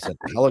 I sent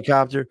the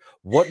helicopter.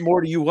 What more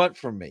do you want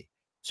from me?"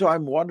 So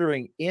I'm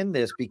wondering in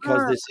this,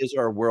 because Uh, this is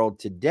our world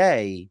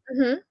today,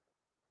 mhm.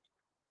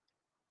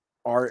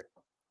 are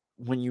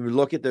when you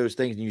look at those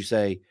things and you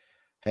say,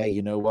 "Hey,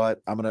 you know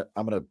what? I'm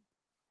gonna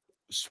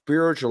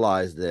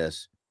spiritualize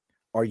this."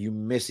 Are you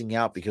missing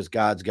out because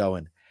God's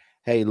going,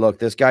 "Hey, look,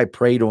 this guy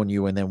prayed on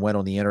you and then went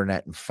on the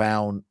internet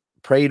and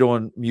prayed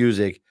on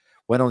music,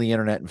 went on the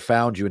internet and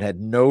found you and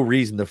had no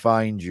reason to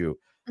find you.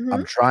 Mhm.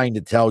 I'm trying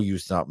to tell you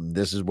something.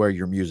 This is where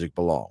your music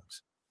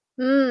belongs."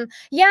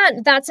 Yeah,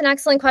 that's an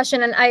excellent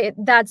question, and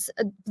that's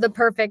the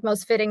perfect,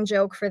 most fitting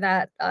joke for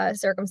that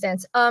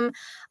circumstance.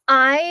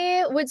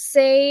 I would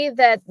say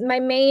that my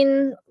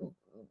main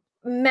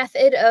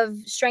method of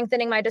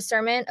strengthening my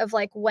discernment of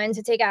like when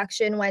to take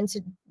action, when to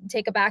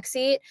take a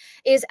backseat,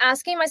 is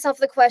asking myself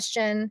the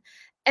question,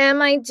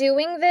 am I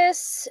doing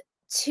this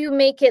to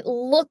make it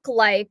look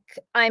like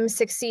I'm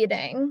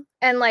succeeding?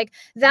 And like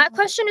that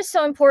question is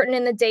so important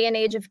in the day and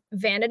age of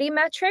vanity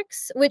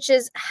metrics, which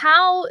is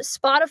how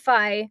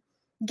Spotify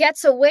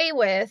gets away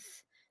with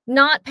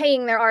not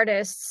paying their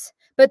artists,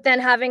 but then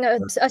having a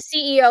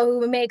CEO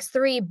who makes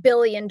 $3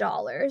 billion,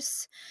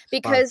 because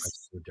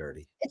Spotify's so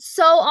dirty. it's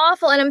so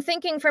awful. And I'm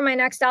thinking for my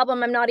next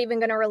album, I'm not even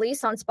going to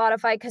release on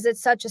Spotify because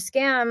it's such a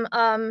scam.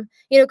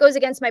 It goes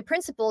against my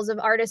principles of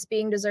artists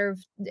being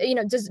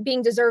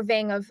being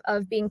deserving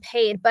of being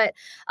paid. But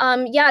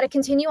yeah, to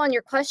continue on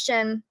your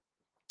question,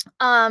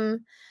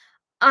 um,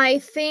 I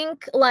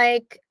think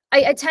like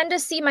I tend to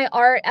see my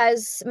art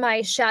as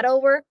my shadow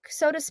work,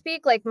 so to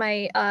speak. Like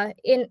my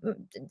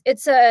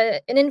it's an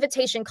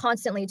invitation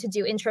constantly to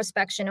do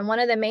introspection. And one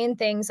of the main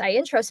things I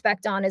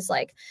introspect on is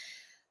like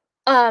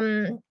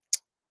um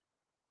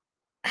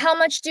how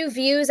much do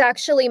views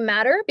actually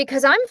matter?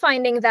 Because I'm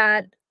finding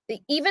that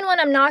even when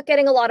I'm not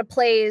getting a lot of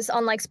plays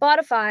on like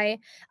Spotify,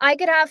 I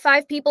could have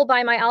 5 people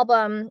buy my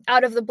album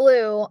out of the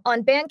blue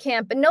on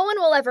Bandcamp, but no one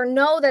will ever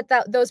know that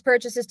those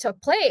purchases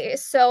took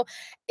place. So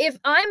if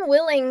I'm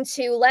willing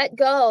to let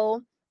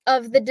go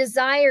of the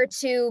desire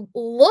to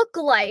look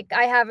like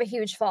I have a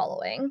huge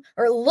following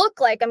or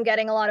look like I'm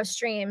getting a lot of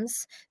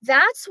streams,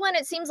 that's when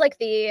it seems like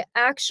the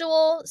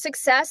actual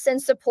success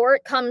and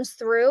support comes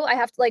through.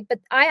 But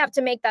I have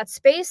to make that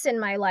space in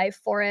my life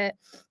for it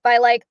by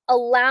like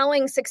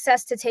allowing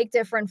success to take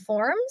different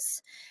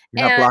forms.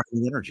 You're not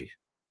blocking the energy.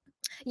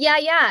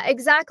 Yeah,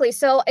 exactly.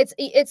 So it's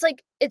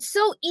like it's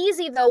so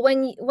easy though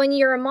when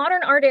you're a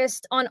modern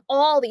artist on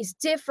all these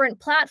different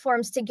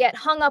platforms to get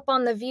hung up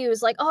on the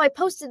views. Like, oh, I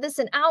posted this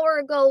an hour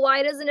ago.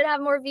 Why doesn't it have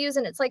more views?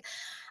 And it's like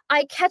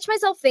I catch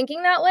myself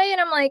thinking that way,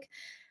 and I'm like,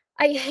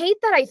 I hate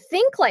that I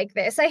think like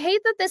this. I hate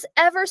that this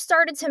ever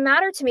started to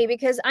matter to me,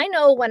 because I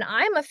know when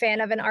I'm a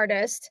fan of an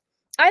artist,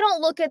 I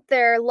don't look at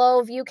their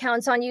low view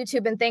counts on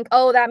YouTube and think,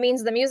 oh, that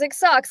means the music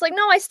sucks. Like,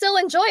 no, I still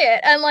enjoy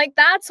it. And like,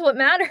 that's what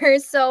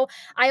matters. So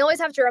I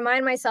always have to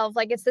remind myself,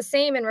 like, it's the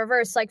same in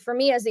reverse. Like for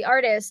me as the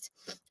artist,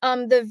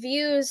 the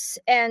views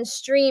and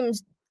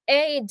streams,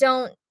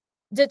 don't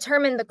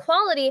determine the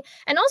quality,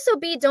 and also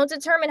B, don't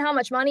determine how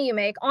much money you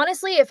make.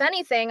 Honestly, if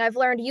anything, I've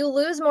learned you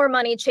lose more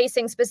money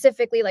chasing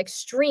specifically like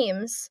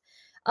streams,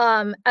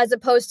 as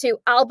opposed to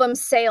album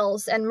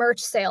sales and merch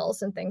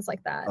sales and things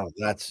like that. Oh,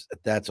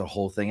 that's a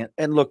whole thing.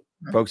 And look,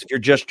 folks, if you're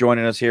just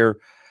joining us here,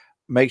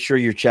 make sure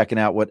you're checking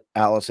out what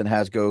Alicen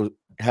has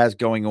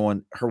going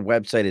on. Her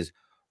website is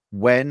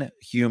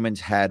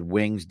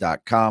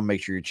whenhumanshadwings.com.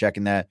 Make sure you're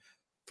checking that.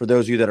 For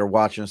those of you that are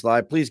watching us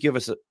live, please give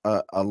us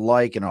a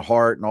like and a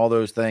heart and all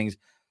those things.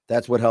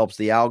 That's what helps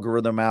the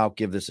algorithm out.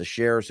 Give this a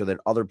share so that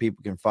other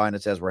people can find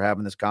us as we're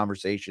having this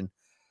conversation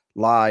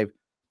live.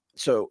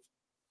 So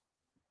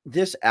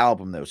this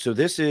album, though, so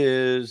this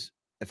is,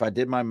 if I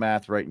did my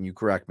math right, and you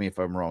correct me if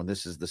I'm wrong,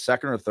 this is the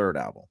second or third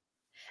album?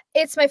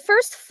 It's my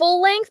first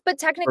full length, but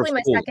technically First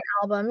my full. second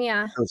album.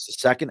 Yeah. So it's the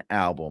second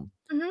album.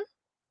 Mhm.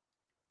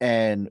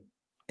 And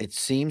it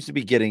seems to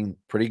be getting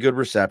pretty good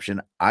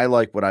reception. I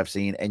like what I've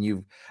seen.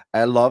 And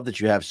I love that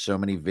you have so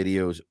many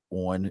videos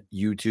on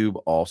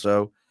YouTube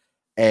also.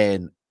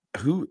 And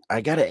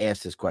I got to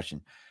ask this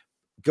question.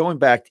 Going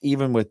back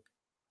even with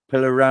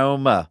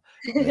Pilaroma,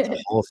 that's a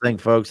whole thing,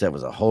 folks. That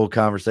was a whole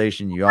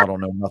conversation you all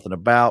don't know nothing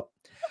about.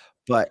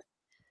 But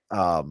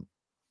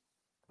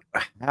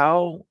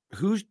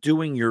who's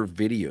doing your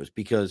videos?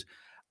 Because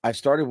I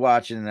started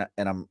watching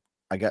and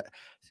I got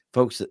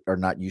folks that are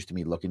not used to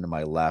me looking to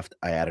my left.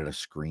 I added a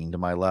screen to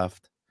my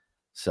left.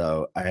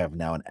 So I have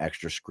now an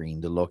extra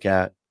screen to look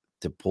at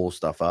to pull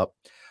stuff up.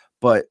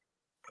 But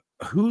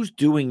who's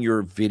doing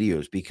your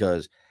videos?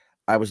 Because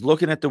I was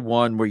looking at the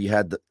one where you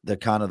had the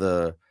kind of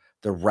the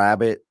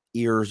rabbit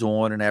ears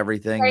on and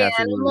everything. Prey That's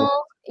what we were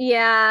Animal.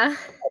 Yeah.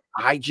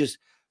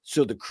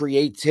 so the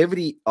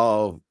creativity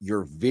of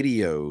your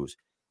videos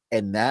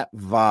and that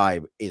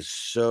vibe is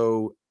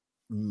so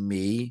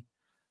me.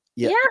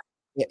 Yeah.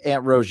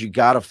 Aunt Rose, you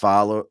got to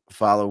follow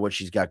what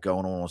she's got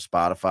going on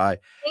Spotify.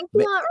 Thank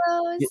you, Aunt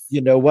Rose.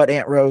 You know what,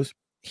 Aunt Rose?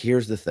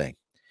 Here's the thing.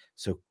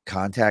 So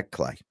contact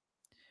Clay.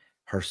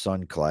 Her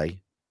son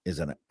Clay is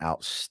an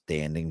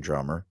outstanding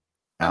drummer.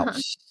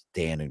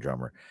 Outstanding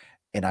drummer.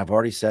 And I've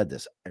already said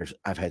this.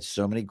 I've had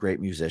so many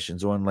great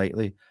musicians on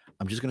lately.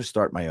 I'm just going to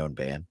start my own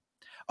band.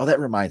 Oh, that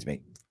reminds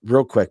me,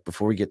 real quick,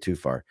 before we get too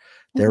far,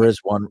 there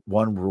is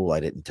one rule I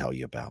didn't tell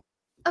you about.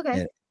 Okay.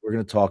 And we're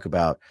going to talk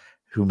about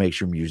who makes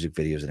your music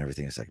videos and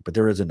everything in a second. But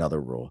there is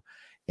another rule.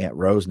 Aunt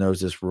Rose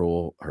knows this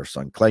rule. Her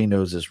son Clay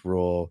knows this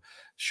rule.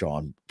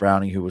 Sean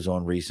Browning, who was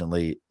on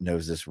recently,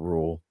 knows this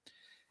rule.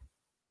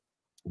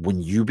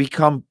 When you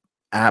become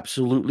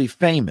absolutely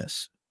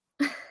famous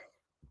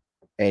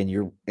and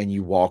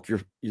you walk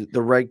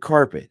the red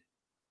carpet,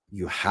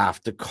 you have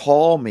to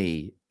call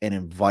me and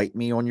invite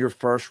me on your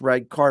first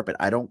red carpet.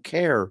 I don't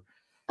care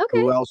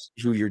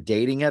who you're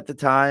dating at the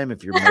time,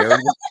 if you're married at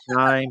the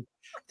time,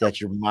 that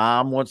your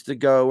mom wants to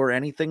go or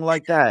anything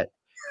like that.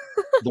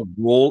 The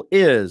rule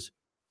is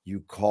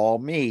you call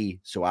me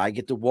so I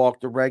get to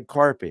walk the red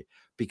carpet,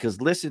 because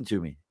listen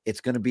to me,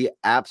 it's going to be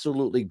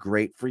absolutely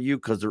great for you,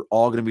 because they're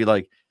all going to be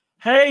like,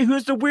 hey,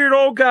 who's the weird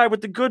old guy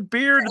with the good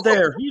beard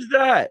there? Who's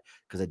that?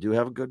 Because I do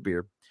have a good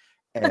beard.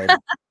 And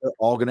they're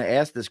all going to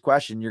ask this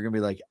question. You're going to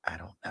be like, I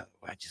don't know.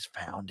 I just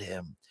found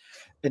him.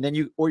 And then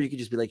you could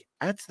just be like,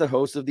 that's the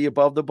host of the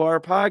Above the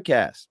Bar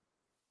podcast.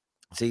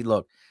 See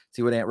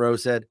what Aunt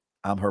Rose said?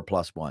 I'm her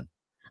 +1.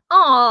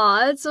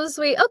 Aw, that's so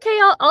sweet. Okay,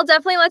 I'll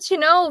definitely let you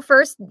know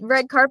first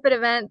red carpet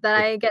event that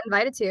I get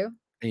invited to.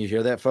 And you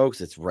hear that, folks?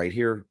 It's right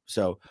here.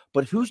 So,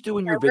 but who's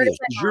doing your videos?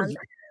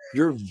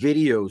 Your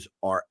videos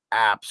are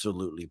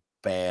absolutely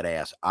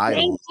badass.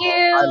 Thank you.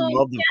 I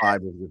love the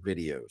vibe of your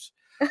videos.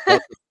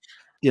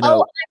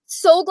 I'm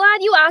so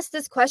glad you asked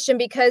this question,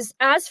 because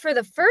as for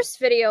the first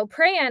video,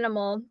 Prey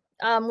Animal,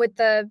 with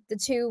the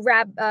two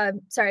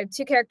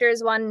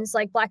characters, one's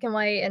like black and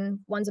white and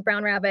one's a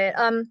brown rabbit.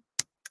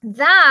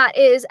 That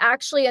is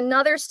actually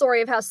another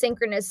story of how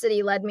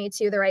synchronicity led me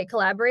to the right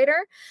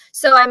collaborator.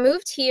 So I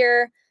moved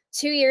here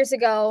 2 years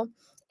ago,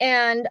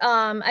 And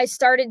I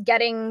started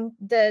getting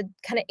the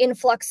kind of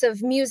influx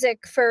of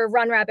music for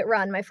Run Rabbit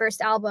Run, my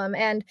first album,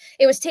 and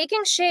it was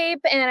taking shape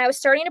and I was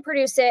starting to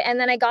produce it. And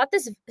then I got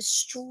this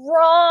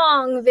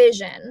strong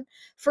vision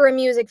for a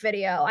music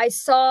video. I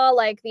saw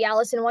like the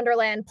Alice in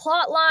Wonderland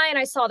plot line,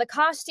 I saw the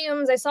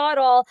costumes, I saw it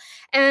all,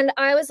 and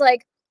I was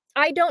like,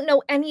 I don't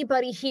know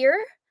anybody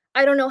here.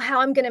 I don't know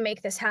how I'm going to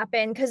make this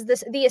happen, because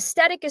the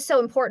aesthetic is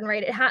so important,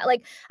 right?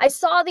 Like I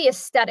saw the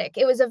aesthetic.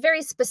 It was a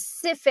very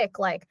specific,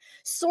 like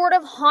sort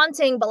of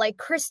haunting, but like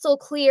crystal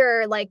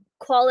clear, like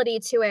quality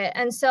to it.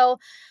 And so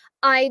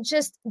I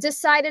just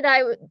decided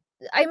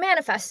I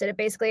manifested it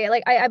basically.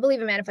 Like I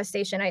believe in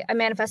manifestation. I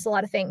manifest a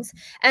lot of things.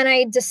 And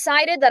I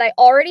decided that I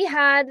already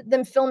had the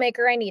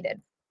filmmaker I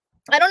needed.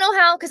 I don't know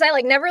how, because I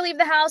like never leave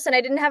the house and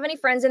I didn't have any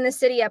friends in the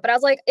city yet, but I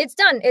was like, it's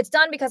done. It's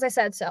done because I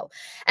said so.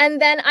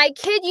 And then I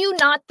kid you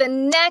not, the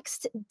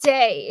next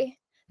day,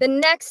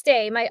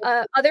 my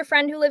other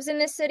friend who lives in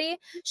this city,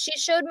 she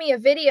showed me a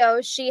video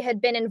she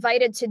had been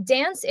invited to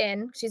dance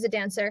in. She's a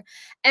dancer.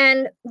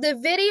 And the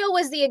video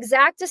was the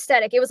exact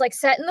aesthetic. It was like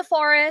set in the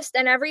forest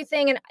and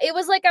everything. And it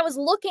was like I was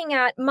looking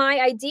at my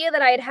idea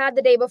that I had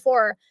the day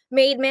before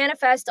made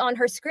manifest on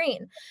her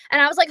screen.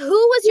 And I was like, who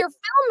was your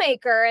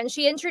filmmaker? And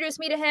she introduced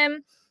me to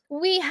him.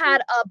 We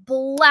had a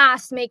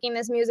blast making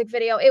this music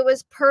video. It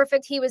was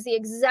perfect. He was the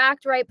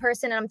exact right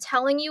person. And I'm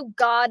telling you,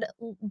 God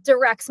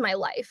directs my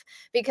life,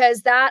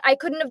 because I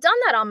couldn't have done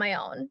that on my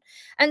own.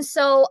 And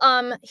so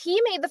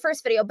he made the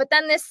first video, but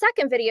then this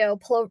second video,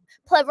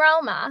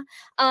 Pleroma.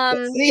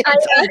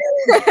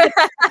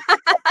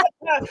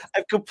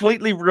 I've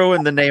completely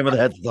ruined the name of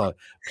that song.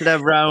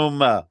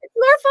 Pleroma. It's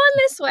more fun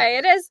this way.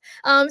 It is.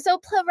 So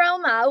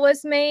Pleroma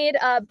was made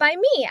by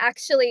me,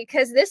 actually,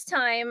 because this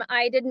time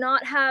I did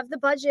not have the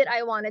budget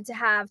I wanted to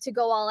have to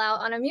go all out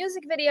on a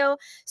music video.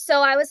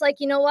 So I was like,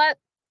 you know what?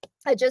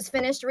 I just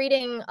finished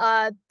reading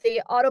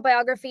the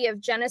autobiography of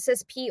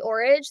Genesis P.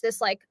 Orridge,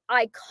 this like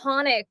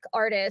iconic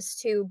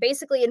artist who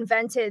basically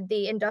invented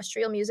the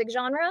industrial music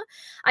genre.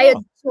 I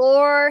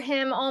adore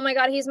him. Oh my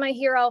God, he's my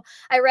hero.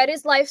 I read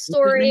his life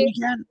story.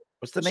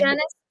 What's the name?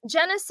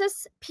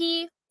 Genesis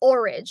P.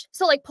 Orridge.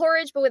 So like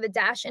porridge, but with a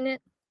dash in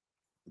it.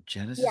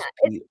 Genesis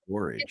P.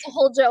 Orridge. It's a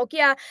whole joke.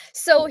 Yeah.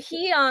 So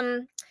he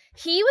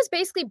was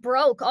basically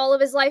broke all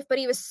of his life, but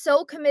he was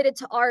so committed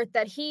to art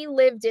that he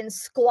lived in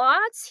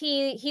squats.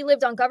 He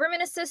lived on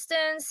government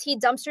assistance. He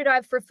dumpster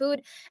dived for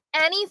food,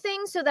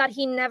 anything so that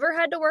he never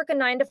had to work a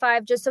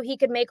 9-to-5, just so he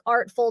could make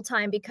art full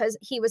time, because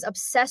he was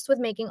obsessed with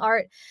making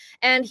art.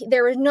 And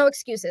there were no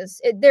excuses.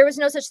 There was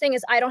no such thing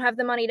as, I don't have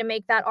the money to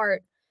make that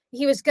art.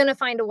 He was going to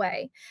find a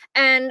way.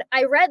 And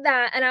I read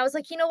that and I was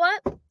like, you know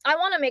what? I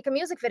want to make a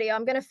music video.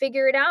 I'm going to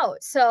figure it out.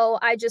 So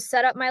I just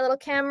set up my little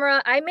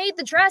camera. I made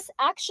the dress.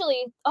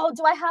 Actually,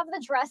 do I have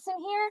the dress in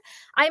here?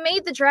 I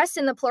made the dress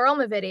in the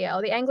Pleroma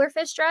video, the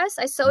anglerfish dress.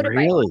 I sewed it.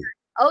 Really?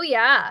 Oh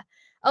yeah.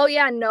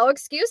 No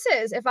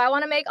excuses. If I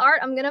want to make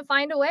art, I'm going to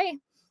find a way.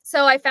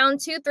 So I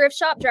found 2 thrift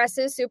shop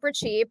dresses, super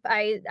cheap.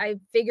 I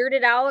figured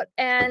it out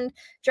and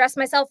dressed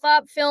myself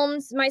up,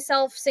 filmed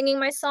myself singing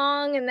my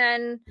song, and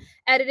then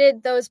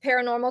edited those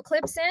paranormal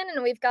clips in,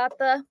 and we've got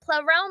the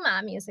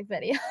Pleroma music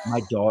video.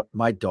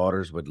 My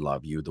daughters would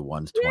love you. The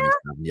one's 27,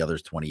 the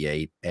other's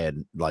 28,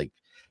 and like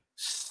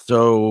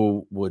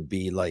so would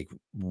be like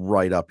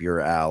right up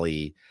your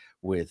alley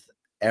with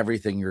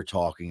everything you're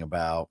talking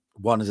about.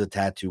 One is a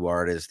tattoo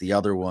artist, the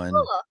other one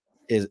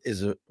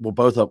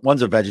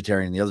one's a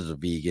vegetarian, the other's a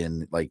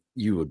vegan. Like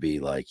you would be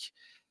like,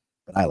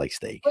 I like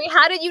steak. Wait,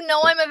 how did you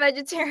know I'm a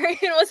vegetarian?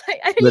 Was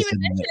I didn't even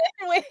mention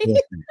it.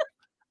 Wait.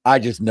 I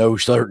just know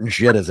certain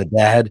shit as a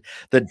dad.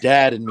 The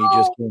dad in me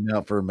just came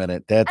out for a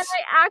minute. And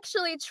I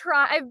actually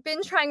I've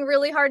been trying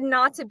really hard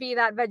not to be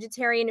that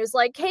vegetarian who's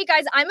like, hey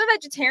guys, I'm a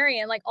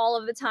vegetarian like all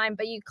of the time,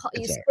 but you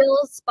still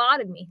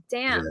spotted me.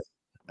 Damn.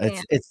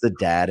 It's the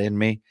dad in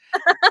me.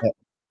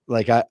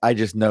 Like I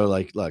just know,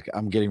 like, look,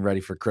 I'm getting ready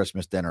for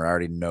Christmas dinner. I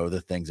already know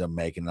the things I'm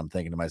making. I'm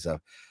thinking to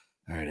myself,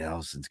 all right,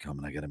 Allison's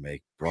coming. I got to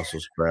make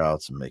Brussels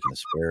sprouts. I'm making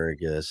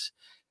asparagus.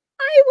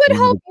 I would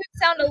hope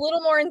you'd sound a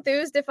little more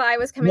enthused if I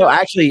was coming. No,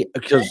 actually,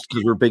 because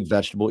we're big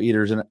vegetable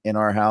eaters in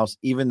our house,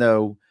 even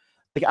though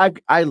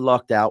like I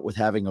lucked out with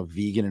having a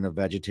vegan and a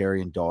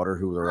vegetarian daughter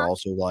who are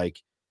also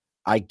like,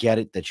 I get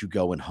it that you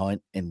go and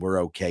hunt and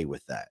we're okay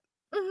with that.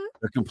 Mm-hmm.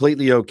 They're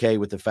completely okay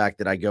with the fact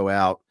that I go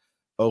out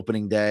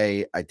opening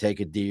day, I take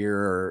a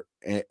deer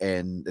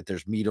and that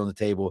there's meat on the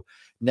table.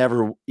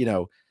 Never,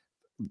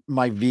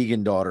 my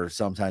vegan daughter,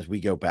 sometimes we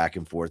go back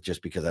and forth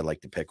just because I like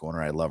to pick on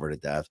her. I love her to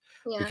death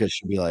because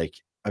she'd be like,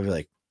 I'd be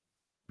like,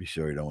 you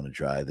sure you don't want to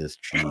try this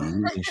cheese?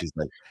 And she's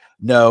like,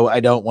 no, I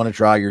don't want to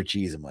try your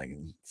cheese. I'm like,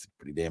 it's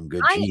pretty damn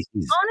good cheese.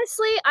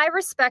 Honestly, I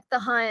respect the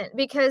hunt,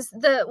 because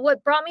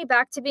what brought me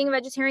back to being a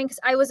vegetarian,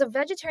 because I was a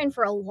vegetarian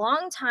for a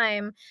long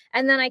time,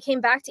 and then I came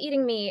back to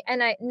eating meat,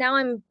 and now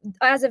I'm,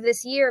 as of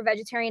this year,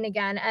 vegetarian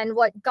again. And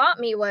what got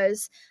me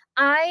was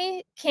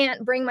I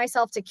can't bring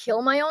myself to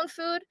kill my own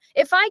food.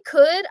 If I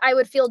could, I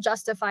would feel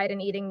justified in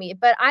eating meat,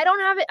 but I don't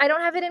have it. I don't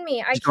have it in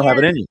me. I don't have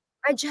it in you.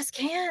 I just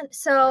can't.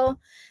 So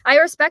I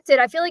respect it.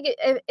 I feel like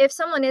if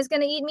someone is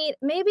going to eat meat,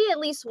 maybe at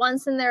least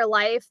once in their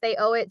life, they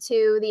owe it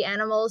to the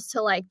animals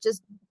to like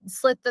just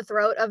slit the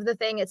throat of the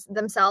thing it's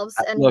themselves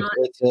and Look,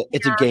 not.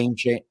 it's a game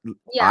change.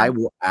 Yeah. I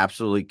will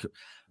absolutely.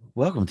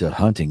 Welcome to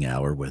Hunting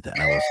Hour with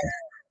Alicen,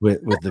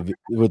 with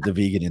the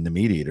vegan and the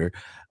meat eater.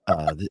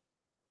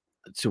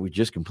 So we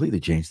just completely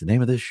changed the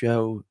name of this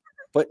show,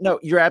 but no,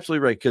 you're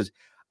absolutely right. Because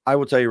I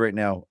will tell you right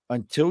now,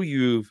 until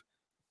you've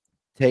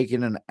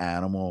taken an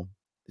animal,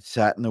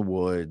 sat in the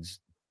woods,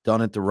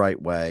 done it the right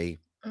way,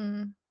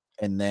 Mm,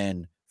 and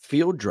then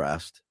field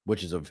dressed,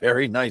 which is a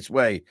very nice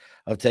way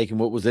of taking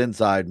what was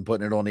inside and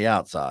putting it on the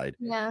outside.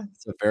 yeah.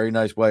 It's a very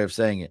nice way of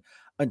saying it.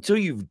 Until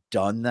you've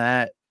done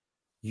that,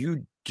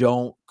 you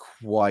don't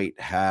quite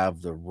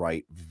have the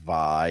right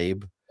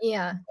vibe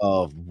Yeah.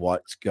 of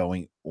what's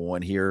going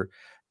on here.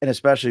 And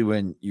especially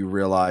when you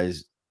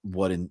realize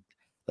what in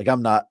like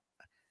I'm not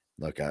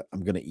look,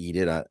 I'm gonna eat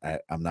it.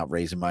 I'm not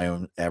raising my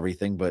own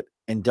everything, but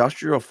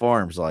industrial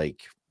farms,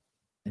 like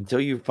until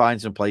you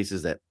find some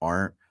places that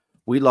aren't,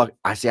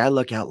 I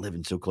look out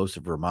living so close to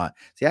Vermont.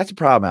 See, that's the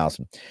problem,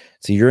 Allison.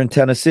 See, you're in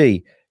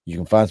Tennessee, you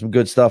can find some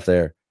good stuff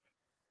there,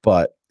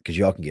 but because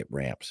y'all can get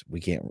ramps. We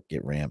can't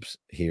get ramps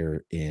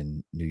here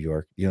in New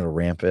York. You know what a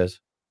ramp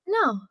is?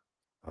 No.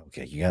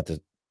 Okay, you have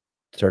to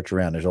search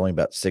around. There's only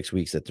about 6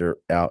 weeks that they're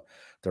out.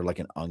 They're like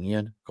an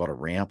onion called a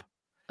ramp,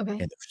 Okay.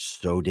 and they're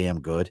so damn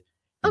good.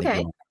 And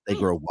Okay. they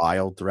grow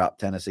wild throughout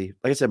Tennessee.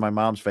 Like I said, my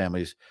mom's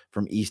family's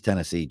from East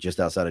Tennessee,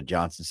 just outside of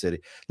Johnson City.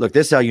 Look,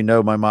 this is how you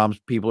know my mom's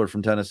people are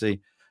from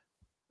Tennessee.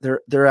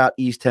 They're out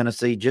East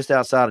Tennessee, just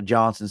outside of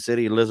Johnson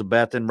City,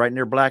 Elizabethton, right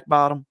near Black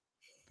Bottom.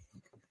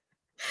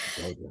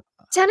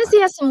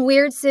 Tennessee has some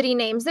weird city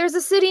names. There's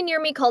a city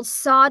near me called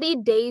Saudi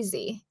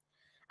Daisy.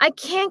 I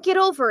can't get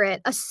over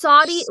it. A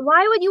Saudi.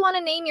 Why would you want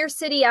to name your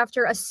city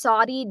after a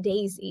Saudi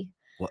Daisy?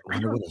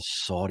 Wonder what a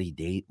Saudi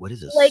date. What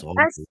is a Like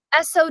Saudi?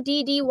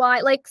 Soddy,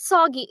 like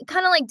soggy,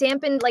 kind of like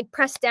dampened, like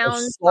pressed down.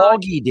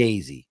 Soggy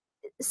daisy.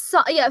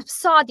 Yeah,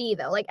 Saudi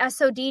though, like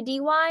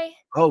Soddy.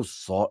 Oh,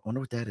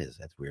 wonder what that is.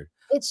 That's weird.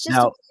 It's just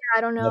Now,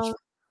 I don't know.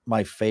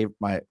 my favorite,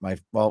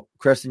 well,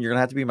 Kristen, you're gonna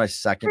have to be my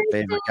second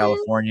favorite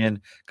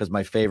Californian because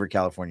my favorite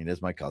Californian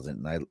is my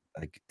cousin, and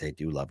they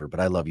do love her, but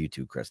I love you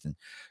too, Kristen.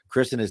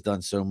 Kristen has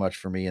done so much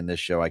for me in this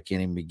show. I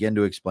can't even begin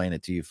to explain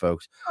it to you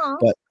folks. Aw.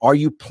 But are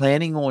you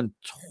planning on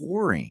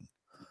touring?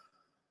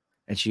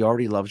 And she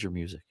already loves your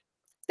music.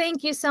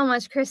 Thank you so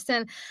much,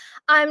 Kristen.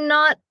 I'm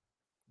not.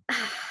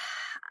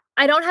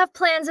 I don't have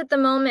plans at the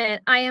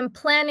moment. I am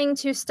planning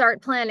to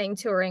start planning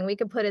touring. We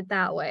could put it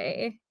that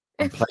way.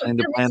 I'm planning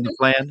to plan the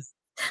plan.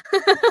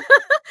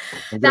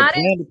 That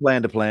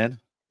plan to plan.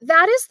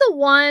 That is the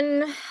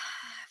one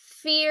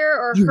fear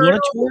or you hurdle.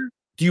 Want to tour?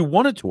 Do you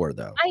want to tour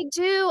though? I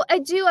do.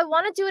 I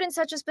want to do it in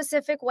such a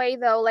specific way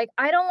though. Like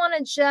I don't want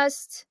to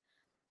just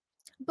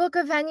book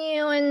a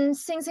venue and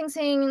sing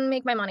and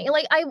make my money.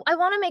 Like I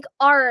want to make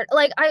art.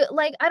 Like I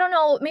don't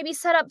know, maybe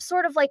set up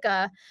sort of like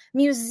a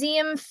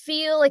museum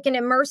feel, like an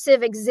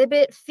immersive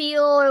exhibit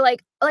feel, or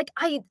like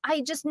I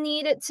just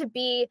need it to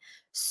be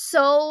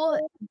so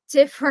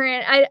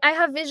different. I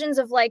have visions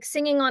of like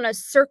singing on a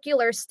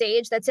circular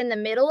stage that's in the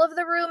middle of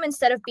the room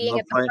instead of being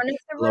at the front of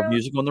the room. I love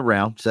music on the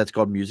round. So that's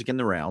called music in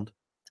the round.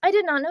 I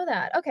did not know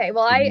that. Okay,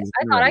 well, I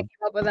thought I came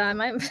up with that.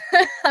 I'm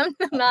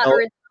not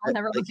original.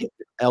 Never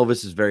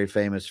Elvis is very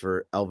famous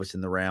for Elvis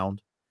in the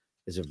Round.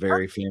 Is a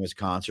very famous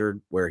concert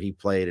where he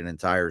played an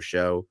entire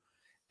show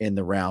in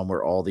the round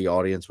where all the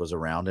audience was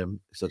around him.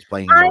 So it's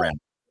playing in the round.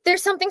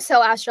 There's something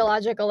so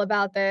astrological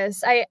about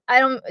this. I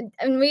don't,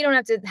 and we don't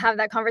have to have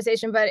that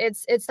conversation, but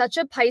it's such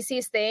a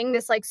Pisces thing,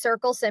 this like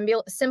circle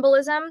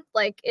symbolism,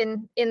 like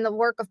in the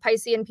work of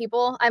Piscean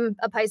people. I'm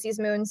a Pisces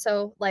moon,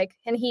 so like,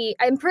 and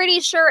I'm pretty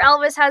sure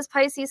Elvis has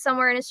Pisces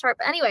somewhere in his chart,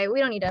 but anyway, we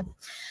don't need to.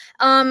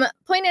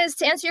 Point is,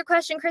 to answer your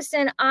question,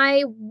 Kristen,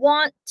 I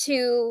want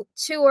to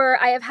tour.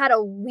 I have had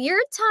a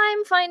weird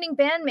time finding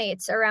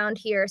bandmates around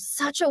here,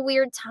 such a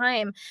weird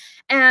time.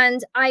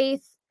 And I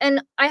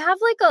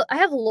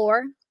have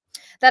lore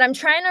that I'm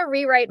trying to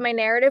rewrite my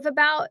narrative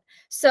about.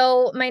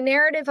 So my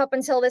narrative up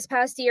until this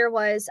past year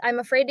was I'm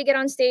afraid to get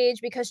on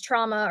stage because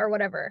trauma or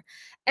whatever.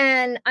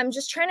 And I'm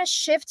just trying to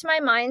shift my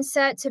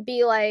mindset to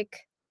be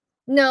like,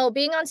 no,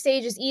 being on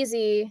stage is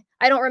easy.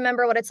 I don't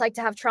remember what it's like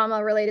to have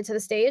trauma related to the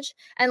stage,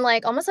 and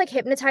like almost like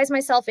hypnotize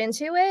myself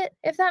into it,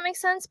 if that makes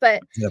sense.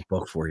 But I got a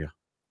book for you.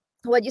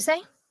 What'd you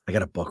say? I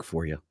got a book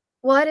for you.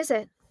 What is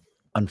it?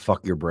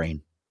 Unfuck Your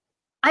Brain.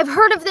 I've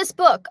heard of this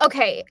book.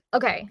 Okay.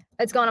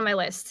 It's going on my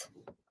list.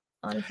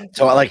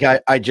 So like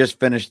I just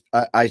finished,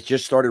 I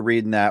just started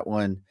reading that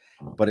one,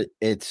 but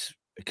it's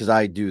because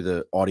I do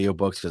the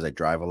audiobooks because I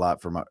drive a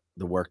lot for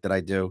the work that I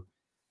do.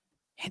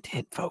 And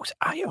then, folks,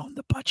 I own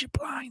the Budget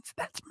Blinds.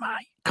 That's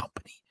my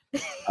company.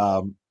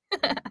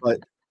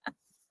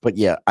 But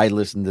yeah, I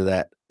listened to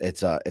that.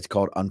 It's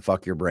called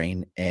Unfuck Your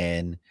Brain,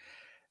 and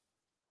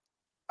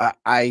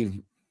I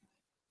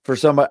for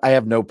some, I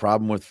have no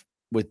problem with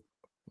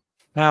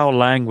Foul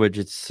language.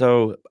 It's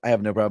so I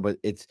have no problem,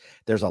 but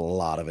there's a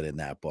lot of it in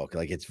that book.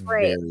 Like it's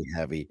Great. very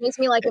heavy. Makes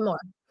me like it more.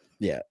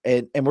 Yeah,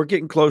 and we're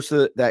getting close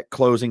to that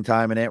closing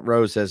time. And Aunt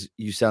Rose says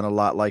you sound a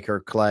lot like her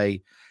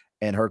Clay,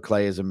 and her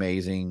Clay is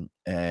amazing,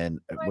 and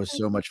it was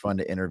so much fun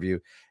to interview.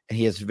 And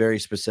he has very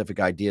specific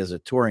ideas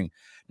of touring.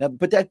 Now,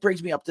 but that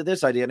brings me up to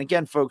this idea. And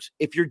again, folks,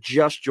 if you're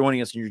just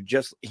joining us and you're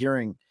just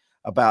hearing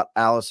about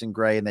Alicen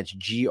Gray, and that's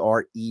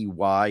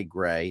Grey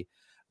Gray,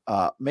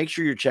 make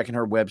sure you're checking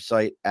her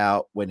website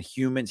out,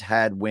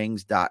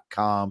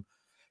 whenhumanshadwings.com.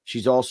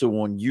 She's also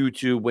on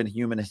YouTube, When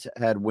Humans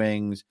Had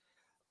Wings.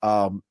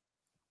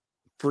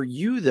 For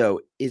you though,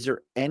 is there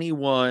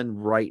anyone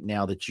right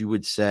now that you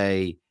would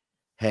say,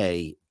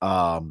 hey,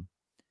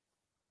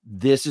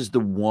 this is the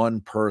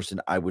one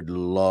person I would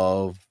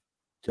love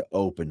to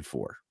open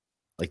for?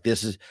 Like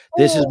this is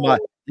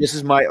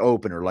my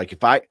opener. Like if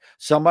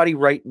somebody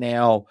right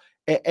now,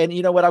 and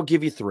you know what, I'll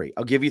give you three.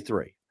 I'm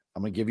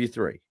gonna give you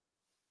three.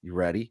 You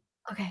ready?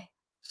 Okay.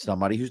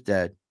 Somebody who's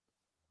dead,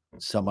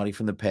 somebody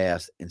from the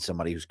past, and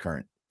somebody who's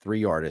current.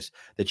 3 artists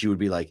that you would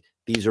be like,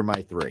 these are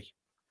my 3.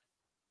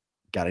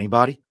 Got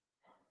anybody?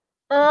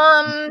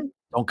 Don't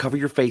cover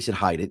your face and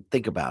hide it.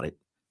 Think about it.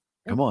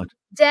 Come on.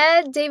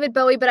 Dead David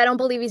Bowie, but I don't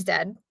believe he's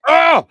dead.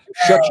 Oh,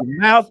 shut your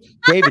mouth.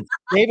 David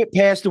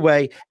passed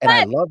away, and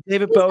I love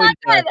David Bowie.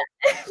 No,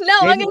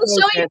 I'm going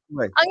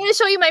to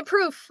show you my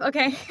proof.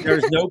 Okay.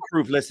 There's no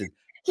proof. Listen.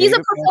 He's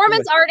a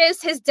performance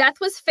artist. His death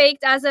was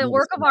faked as a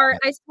work of art.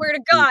 I swear to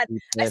God.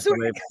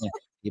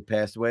 He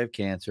passed away of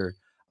cancer.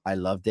 I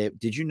love David.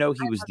 Did you know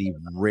he was the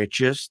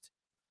richest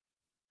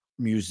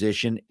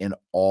musician in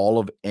all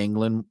of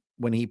England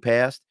when he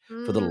passed?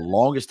 For the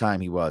longest time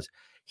he was.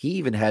 He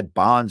even had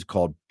bonds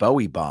called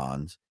Bowie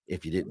bonds,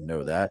 if you didn't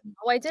know that.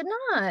 No, I did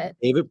not.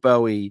 David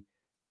Bowie,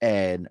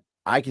 and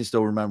I can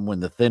still remember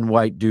when the Thin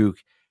White Duke,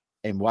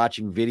 and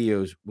watching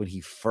videos when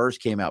he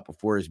first came out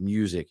before his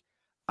music.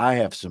 I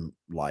got some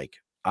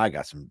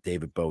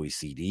David Bowie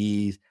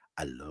CDs.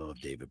 I love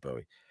David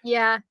Bowie.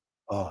 Yeah.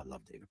 Oh, I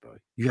love David Bowie.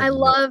 I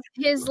love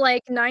his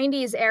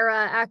 90s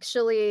era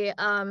actually.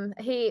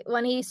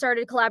 When he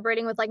started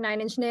collaborating with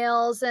 9 Inch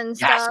Nails and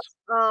stuff.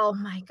 Oh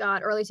my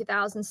God, early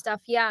 2000s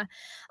stuff. Yeah.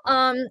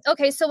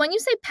 Okay, so when you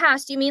say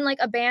past, you mean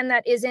a band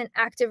that isn't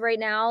active right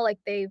now,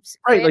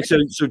 right?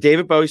 So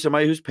David Bowie,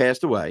 somebody who's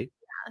passed away. Yeah.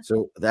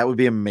 So that would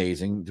be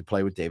amazing to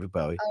play with David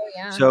Bowie. Oh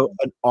yeah. So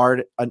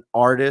an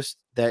artist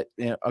that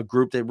a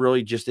group that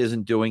really just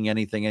isn't doing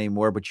anything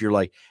anymore, but you're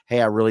like,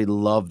 hey, I really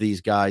love these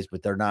guys,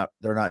 but they're not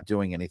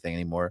doing anything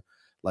anymore.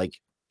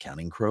 Like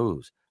Counting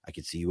Crows. I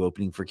could see you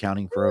opening for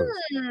Counting Crows.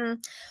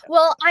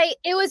 Well,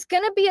 it was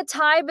gonna be a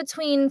tie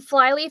between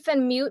Flyleaf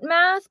and Mute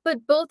Math,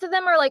 but both of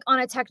them are on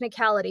a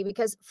technicality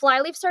because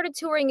Flyleaf started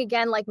touring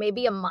again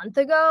maybe a month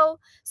ago.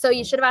 So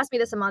you should have asked me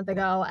this a month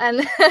ago.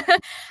 And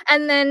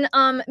and then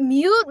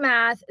Mute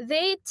Math,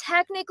 they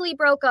technically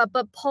broke up,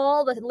 but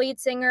Paul, the lead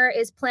singer,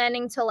 is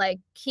planning to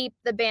keep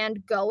the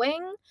band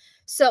going.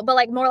 So,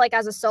 but more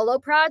as a solo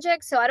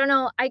project. So I don't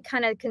know. I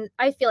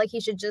feel like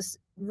he should just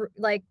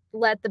let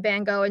the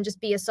band go and just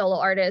be a solo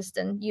artist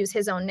and use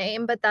his own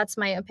name. But that's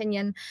my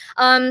opinion.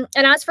 And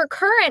as for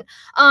current,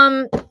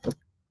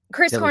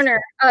 Chris Corner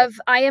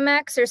of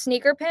IMX or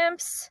Sneaker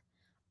Pimps.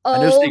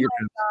 Oh my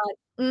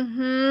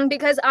God.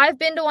 Because I've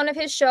been to one of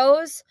his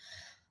shows.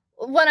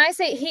 When I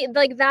say he,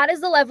 that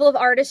is the level of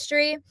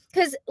artistry.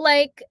 Because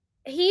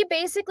he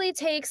basically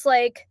takes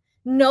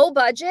no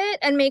budget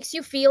and makes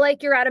you feel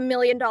like you're at $1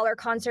 million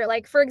concert.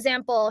 For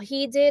example,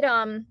 he did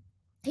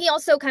he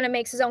also kind of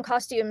makes his own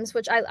costumes,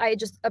 which I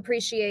just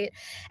appreciate.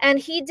 And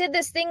he did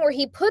this thing where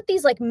he put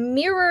these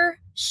mirror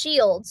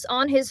shields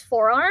on his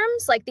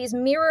forearms, these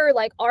mirror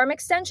arm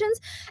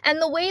extensions.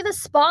 And the way the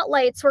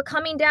spotlights were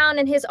coming down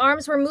and his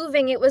arms were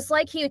moving, it was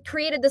like he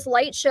created this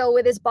light show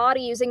with his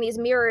body using these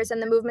mirrors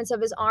and the movements of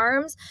his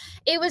arms.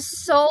 It was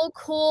so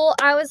cool.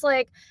 I was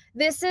like,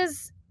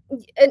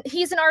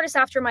 he's an artist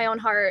after my own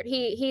heart.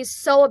 He's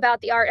so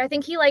about the art. I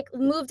think he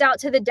moved out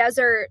to the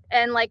desert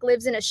and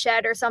lives in a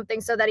shed or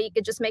something so that he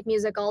could just make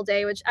music all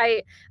day, which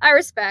I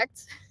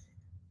respect.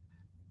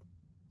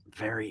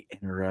 Very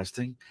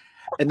interesting.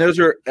 And those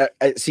are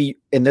see,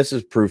 and this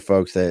is proof,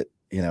 folks, that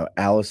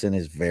Alicen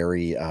is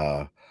very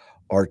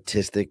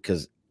artistic,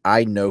 because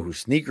I know who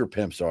Sneaker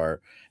Pimps are,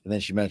 and then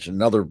she mentioned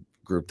another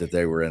group that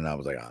they were in. And I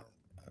was like,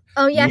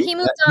 oh yeah, he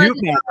moved on.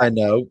 I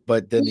know,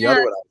 but then the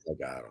other one, I was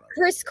like, I don't know.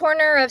 Chris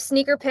Corner of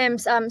Sneaker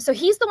Pimps. So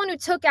he's the one who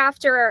took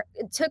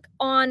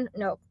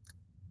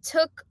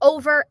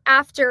over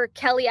after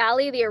Kelly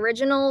Alley, the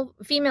original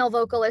female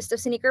vocalist of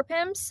Sneaker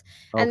Pimps.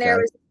 And there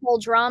was this whole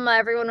drama.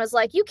 Everyone was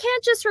like, you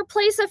can't just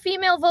replace a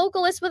female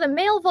vocalist with a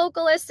male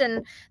vocalist.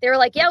 And they were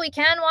like, yeah, we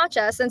can, watch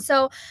us. And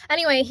so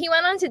anyway, he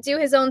went on to do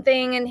his own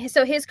thing. And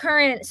so his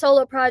current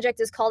solo project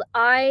is called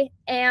I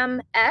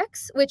Am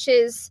X, which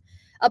is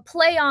a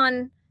play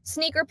on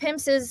Sneaker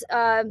Pimps'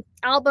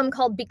 album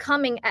called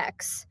Becoming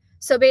X.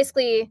 So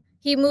basically,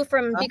 he moved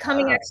from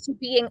Becoming X to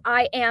being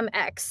I Am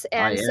X.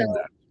 And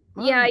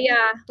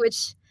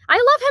which I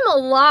love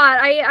him a lot.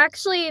 I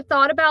actually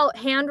thought about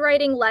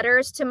handwriting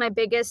letters to my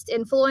biggest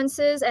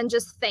influences and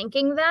just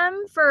thanking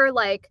them for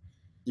like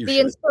the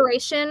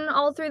inspiration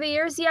all through the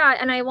years. Yeah,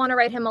 and I want to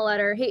write him a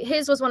letter.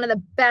 His was one of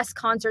the best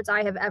concerts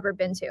I have ever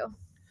been to.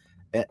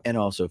 And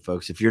also,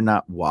 folks, if you're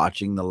not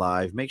watching the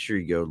live, make sure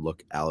you go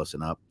look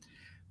Alicen up.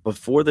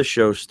 Before the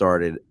show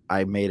started,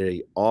 I made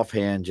a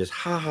offhand, just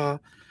ha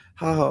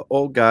ha,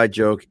 old guy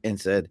joke and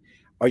said,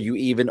 "Are you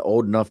even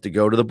old enough to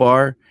go to the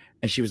bar?"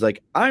 And she was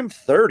like, "I'm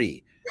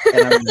 30."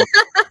 And I'm like,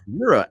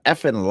 "You're a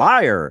effing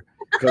liar,"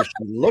 because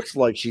she looks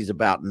like she's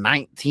about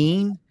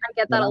 19. I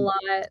get that a lot.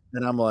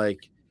 And I'm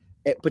like,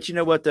 but you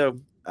know what, though?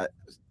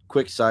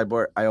 Quick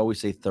sidebar. I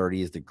always say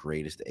 30 is the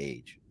greatest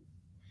age.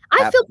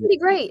 I feel pretty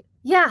great.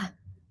 Yeah.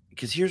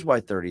 Because here's why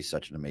 30 is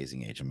such an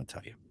amazing age. I'm going to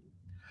tell you.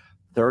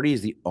 30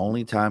 is the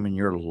only time in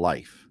your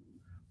life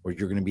where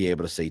you're going to be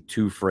able to say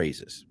two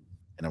phrases.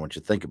 And I want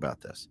you to think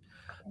about this.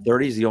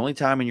 30 is the only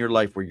time in your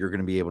life where you're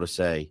going to be able to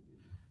say,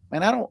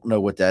 "Man, I don't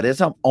know what that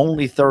is. I'm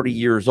only 30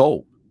 years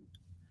old."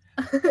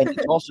 And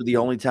it's also the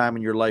only time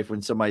in your life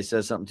when somebody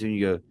says something to you,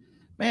 you go,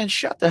 "Man,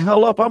 shut the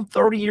hell up. I'm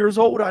 30 years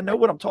old. I know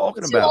what I'm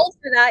talking about." Too old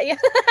for that, yeah.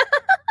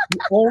 The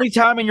only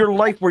time in your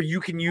life where you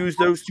can use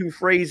those two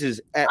phrases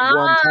at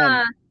one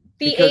time.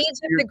 The age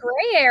of the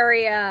gray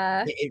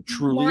area. It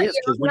truly is.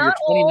 Because when you're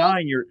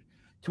 29, you're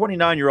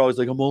 29, you're always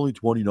like, "I'm only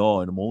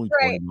 29. I'm only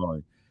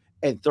 29.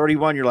 And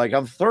 31, you're like,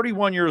 "I'm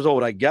 31 years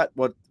old." I get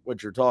what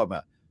you're talking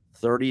about.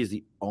 30 is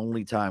the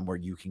only time where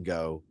you can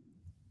go,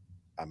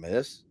 "I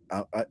miss."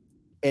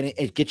 And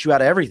it gets you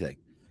out of everything.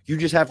 You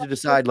just have to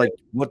decide, like,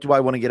 what do I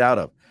want to get out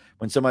of?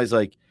 When somebody's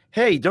like,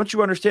 "Hey, don't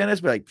you understand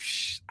this?" Be like,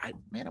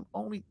 "Man,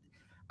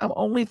 I'm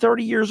only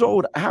 30 years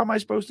old. How am I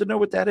supposed to know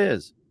what that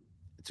is?"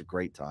 It's a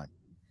great time.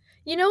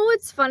 You know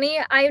what's funny?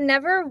 I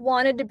never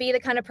wanted to be the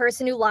kind of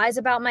person who lies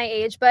about my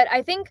age, but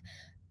I think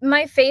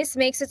my face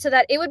makes it so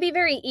that it would be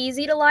very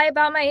easy to lie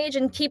about my age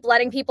and keep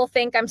letting people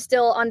think I'm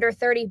still under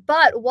 30.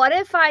 But what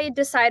if I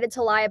decided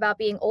to lie about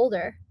being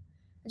older?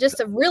 Just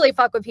to really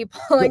fuck with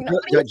people. Like,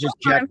 just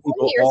jack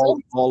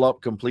people all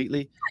up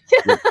completely.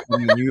 I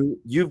mean,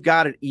 you've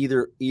got it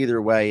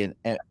either way.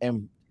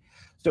 And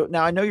so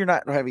now I know you're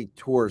not having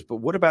tours, but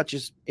what about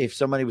just if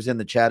somebody was in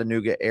the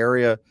Chattanooga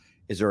area?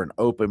 Is there an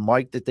open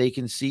mic that they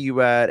can see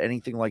you at?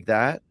 Anything like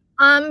that?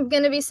 I'm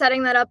going to be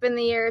setting that up in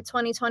the year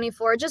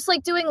 2024, just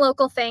like doing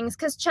local things,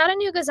 because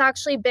Chattanooga's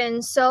actually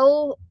been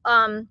so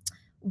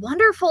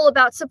wonderful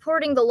about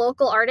supporting the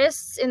local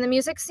artists in the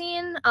music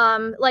scene.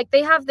 Like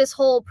they have this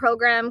whole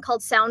program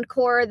called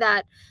Soundcore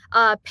that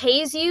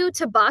pays you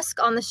to busk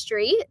on the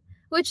street,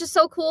 which is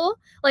so cool.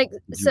 Like,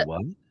 so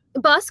what?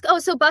 Busk. Oh,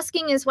 so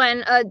busking is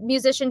when a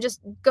musician just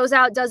goes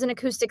out, does an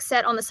acoustic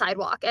set on the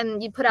sidewalk,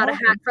 and you put out a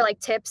hat for like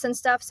tips and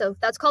stuff. So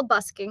that's called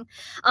busking.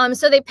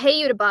 So they pay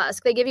you to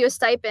busk. They give you a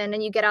stipend,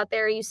 and you get out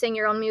there, you sing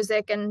your own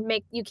music, and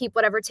you keep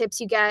whatever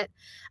tips you get.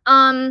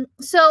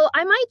 So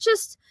I might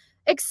just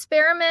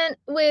experiment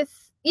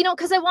with,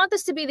 because I want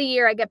this to be the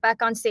year I get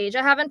back on stage.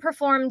 I haven't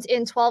performed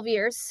in 12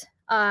 years.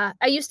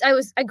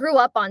 I grew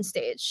up on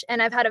stage,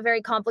 and I've had a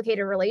very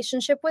complicated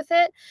relationship with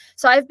it.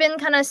 So I've been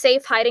kind of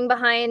safe hiding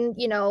behind,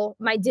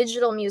 my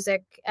digital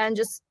music and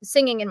just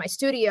singing in my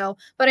studio.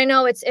 But I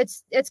know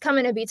it's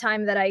coming to be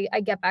time that I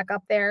get back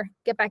up there,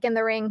 get back in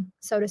the ring,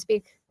 so to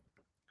speak.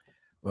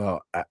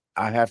 Well,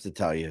 I have to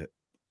tell you,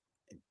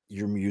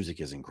 your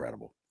music is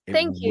incredible.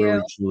 Thank you.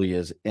 Really, truly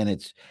is. And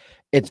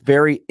it's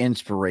very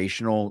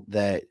inspirational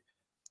that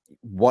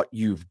what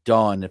you've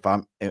done, if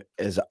I'm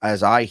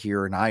as I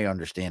hear and I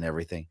understand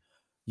everything,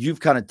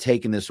 you've kind of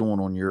taken this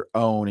on your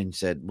own and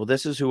said, "Well,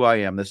 this is who I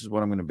am. This is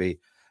what I'm going to be.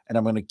 And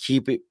I'm going to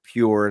keep it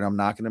pure. And I'm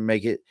not going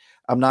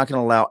to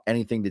allow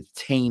anything to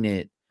taint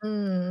it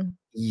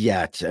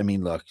yet." I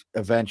mean, look,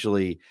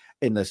 eventually,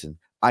 and listen,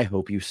 I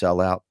hope you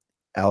sell out.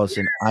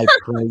 Alicen, I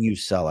pray you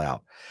sell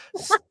out.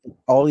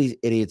 All these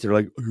idiots are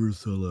like, "You're a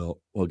sellout."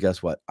 Well,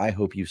 guess what? I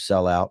hope you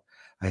sell out.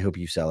 I hope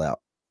you sell out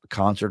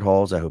concert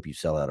halls. I hope you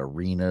sell out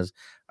arenas.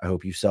 I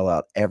hope you sell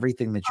out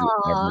everything that you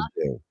ever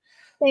do.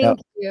 Thank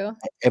you.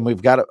 And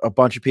we've got a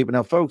bunch of people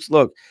now, folks.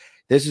 Look,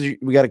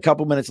 we got a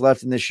couple minutes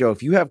left in this show.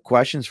 If you have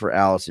questions for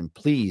Alicen,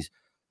 please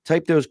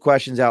type those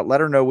questions out. Let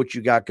her know what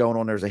you got going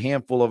on. There's a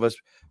handful of us.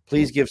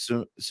 Please give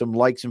some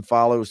likes and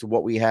follows to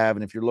what we have.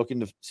 And if you're looking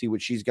to see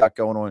what she's got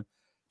going on,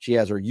 she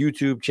has her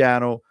YouTube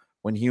channel,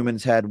 When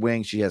Humans Had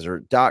Wings. She has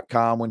her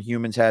 .com,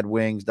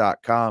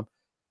 whenhumanshadwings.com.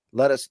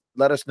 Let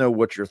us know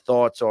what your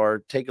thoughts are.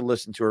 Take a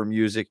listen to her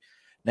music.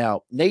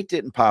 Now, Nate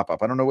didn't pop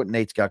up. I don't know what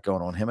Nate's got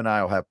going on. Him and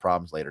I will have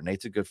problems later.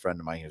 Nate's a good friend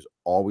of mine. He's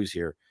always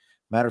here.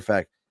 Matter of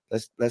fact,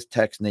 let's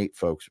text Nate,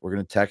 folks. We're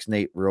going to text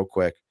Nate real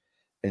quick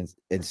and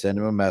send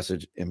him a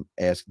message and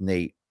ask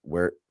Nate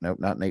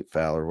not Nate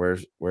Fowler.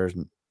 Where's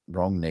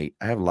wrong Nate?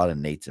 I have a lot of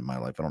Nates in my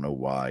life. I don't know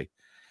why.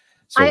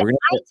 So I tend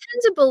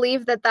to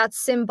believe that that's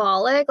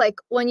symbolic. Like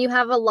when you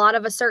have a lot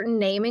of a certain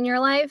name in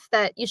your life,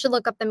 that you should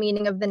look up the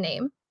meaning of the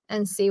name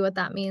and see what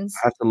that means.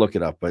 I have to look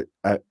it up, but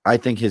I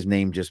think his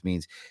name just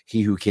means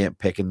he who can't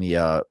pick in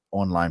the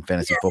online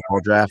fantasy football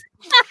draft.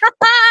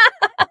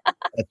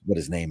 That's what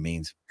his name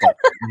means. But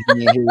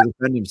he ain't here to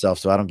defend himself,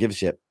 so I don't give a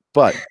shit.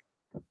 But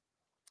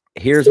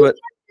here's what.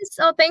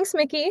 Oh, thanks,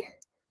 Mickey.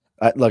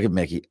 Look at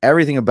Mickey.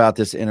 Everything about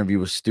this interview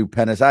was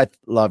stupendous. I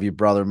love you,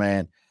 brother,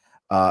 man.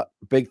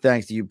 Big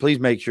thanks to you. Please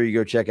make sure you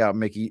go check out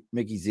Mickey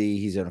Z.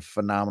 He's a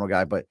phenomenal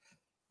guy. But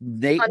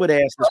Nate would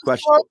ask this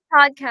question.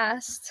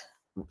 Podcast.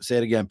 Say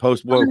it again.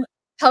 Post woke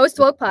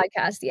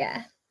podcast.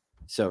 Yeah.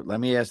 So let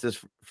me ask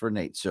this for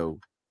Nate. So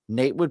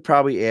Nate would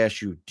probably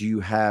ask you, do you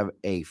have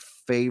a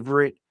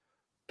favorite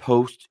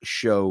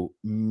post-show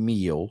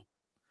meal?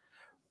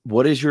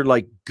 What is your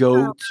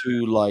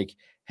go-to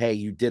hey,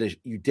 you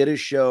did a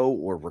show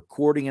or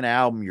recording an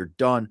album, you're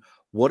done.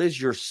 What is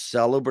your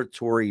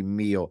celebratory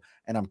meal?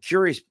 And I'm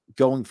curious,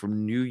 going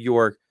from New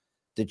York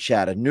to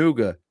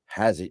Chattanooga,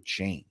 has it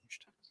changed?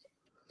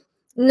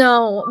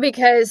 No,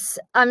 because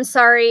I'm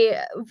sorry,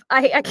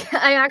 I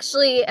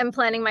actually am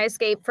planning my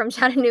escape from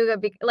Chattanooga.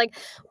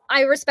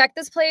 I respect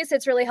this place;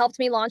 it's really helped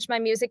me launch my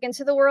music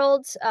into the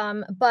world.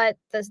 But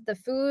the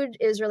food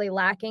is really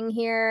lacking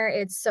here.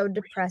 It's so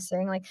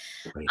depressing.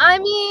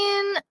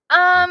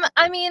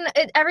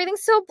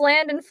 Everything's so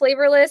bland and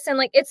flavorless, and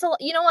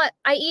you know what?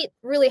 I eat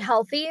really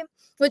healthy,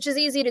 which is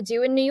easy to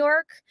do in New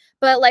York.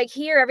 But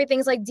here,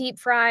 everything's deep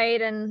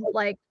fried and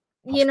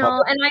and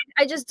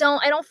I just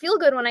don't feel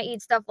good when I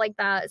eat stuff like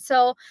that.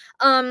 So,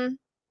 I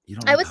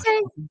would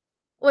say,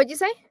 what'd you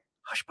say?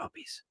 Hush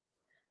puppies.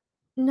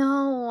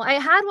 No, I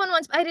had one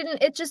once. I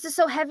didn't. It just is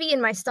so heavy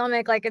in my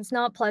stomach. It's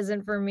not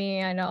pleasant for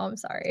me. I know. I'm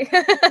sorry.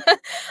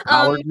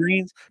 Collard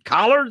greens,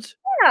 collards.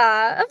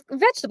 Yeah,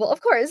 vegetable, of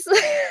course.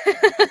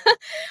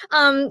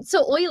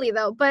 So oily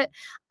though. But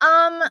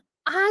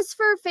as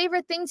for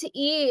favorite thing to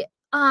eat,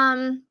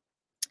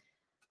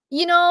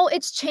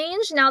 it's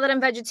changed now that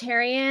I'm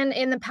vegetarian.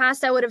 In the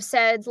past, I would have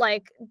said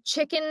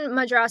chicken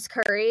madras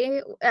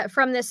curry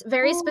from this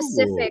very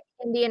specific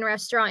Indian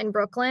restaurant in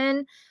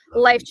Brooklyn.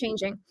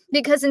 Life-changing.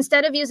 Because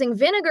instead of using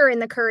vinegar in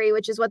the curry,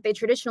 which is what they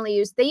traditionally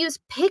use, they use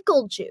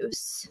pickle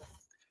juice.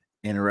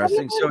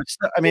 Interesting. So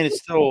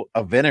it's still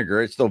a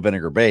vinegar. It's still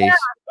vinegar based. Yeah,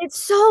 it's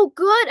so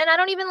good. And I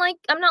don't even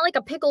I'm not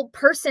a pickle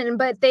person,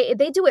 but they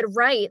do it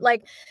right.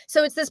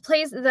 So it's this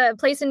place, the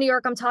place in New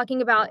York I'm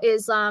talking about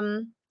is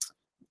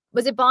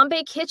was it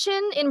Bombay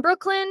Kitchen in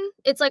Brooklyn?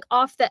 It's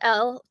off the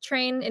L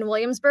train in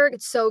Williamsburg.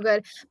 It's so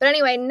good. But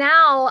anyway,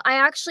 now I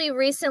actually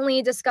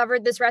recently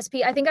discovered this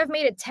recipe. I think I've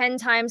made it 10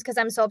 times because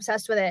I'm so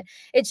obsessed with it.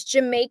 It's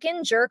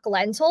Jamaican jerk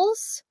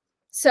lentils.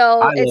 So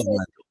I love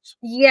lentils.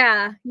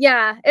 Yeah.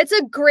 It's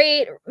a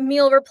great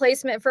meal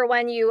replacement for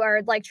when you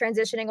are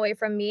transitioning away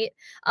from meat.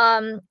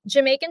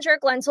 Jamaican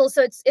jerk lentils.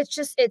 So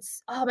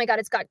it's oh my God,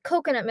 it's got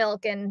coconut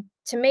milk and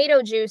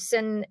tomato juice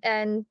and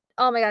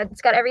oh my God,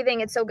 it's got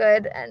everything. It's so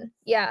good. And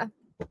yeah.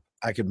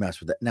 I could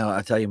mess with that. Now,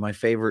 I'll tell you my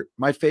favorite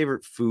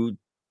food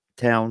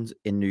towns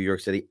in New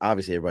York City.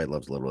 Obviously, everybody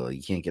loves Little Italy.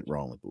 You can't get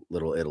wrong with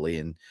Little Italy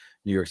in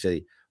New York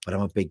City, but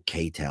I'm a big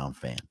K-Town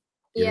fan.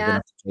 You ever been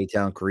up to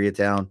K-Town,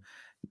 Koreatown?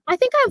 I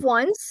think I have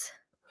once.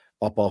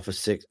 Up off of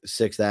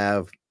 6th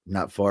Ave,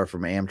 not far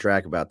from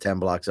Amtrak, about 10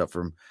 blocks up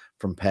from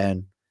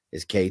Penn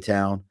is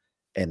K-Town.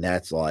 And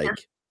that's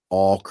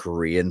all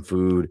Korean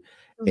food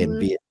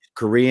and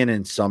Korean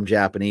and some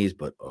Japanese,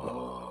 but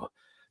the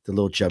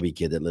little chubby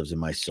kid that lives in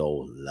my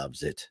soul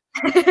loves it.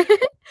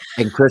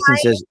 And Kristen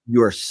says,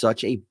 you are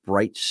such a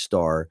bright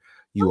star.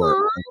 You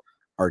are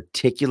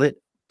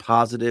articulate,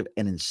 positive,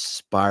 and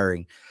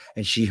inspiring.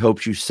 And she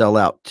hopes you sell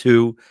out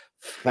 2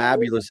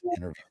 fabulous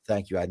interviews.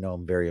 Thank you. I know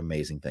I'm very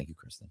amazing. Thank you,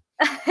 Kristen.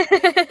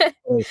 I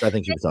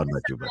think she was talking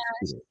about you,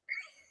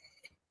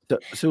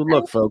 but so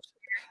look, folks,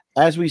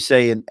 as we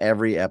say in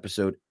every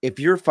episode, if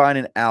you're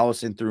finding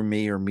Alicen through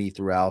me or me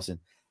through Alicen,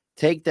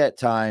 take that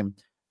time,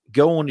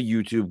 go onto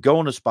YouTube, go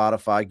onto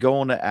Spotify, go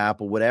onto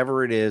Apple,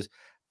 whatever it is.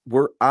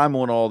 I'm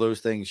on all those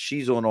things.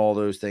 She's on all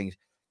those things.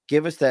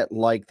 Give us that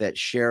that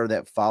share,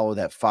 that follow,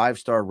 that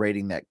 5-star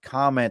rating, that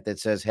comment that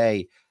says,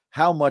 hey,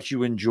 how much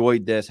you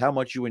enjoyed this, how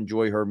much you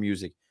enjoy her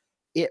music.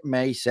 It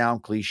may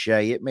sound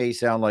cliche. It may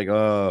sound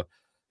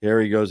here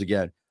he goes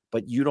again,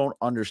 but you don't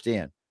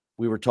understand.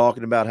 We were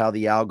talking about how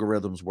the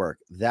algorithms work.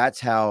 That's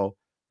how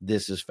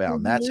this is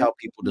found. That's how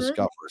people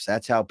discover us.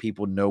 That's how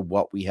people know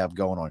what we have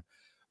going on.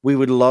 We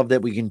would love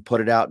that we can put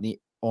it out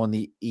on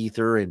the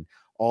ether, and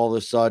all of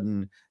a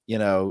sudden,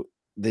 the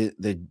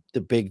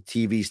big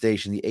TV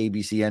station, the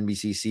ABC,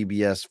 NBC,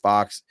 CBS,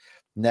 Fox,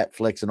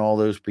 Netflix, and all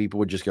those people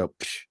would just go,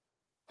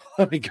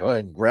 let me go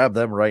ahead and grab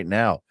them right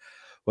now.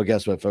 Well,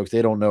 guess what, folks?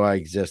 They don't know I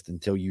exist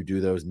until you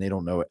do those, and they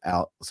don't know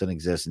Alicen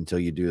exists until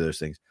you do those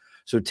things.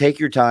 So take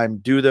your time,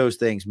 do those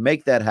things,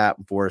 make that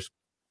happen for us.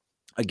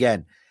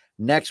 Again,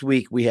 next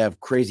week we have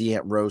Crazy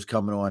Aunt Rose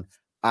coming on.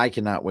 I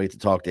cannot wait to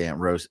talk to Aunt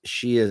Rose.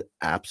 She is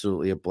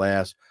absolutely a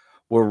blast.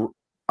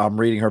 I'm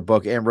reading her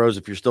book. Aunt Rose,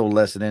 if you're still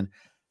listening,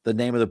 the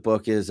name of the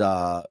book is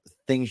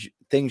Things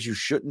You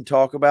Shouldn't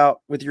Talk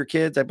About with Your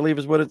Kids, I believe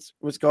is what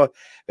it's called.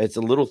 It's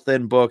a little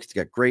thin book. It's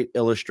got great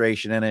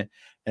illustration in it.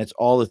 And it's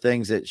all the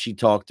things that she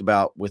talked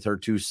about with her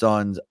 2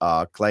 sons,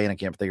 Clay, and I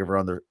can't think of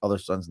her other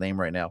son's name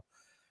right now.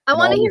 I And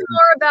want to all hear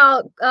more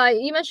about,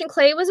 you mentioned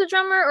Clay was a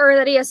drummer or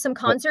that he has some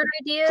concert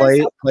ideas.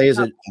 Clay is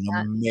an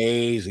that.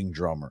 amazing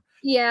drummer.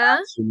 Yeah.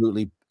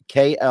 Absolutely.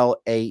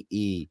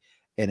 Klae.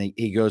 And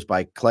he goes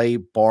by Clay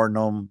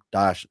Barnum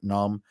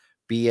Num,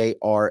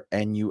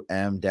 BARNUM-NUM.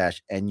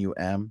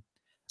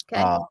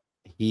 Okay.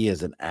 He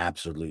is an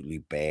absolutely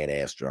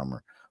badass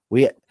drummer.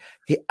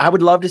 I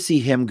would love to see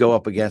him go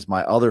up against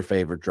my other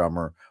favorite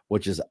drummer,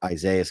 which is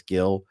Isaiah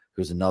Gill,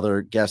 who's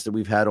another guest that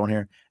we've had on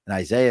here. And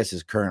Isaiah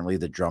is currently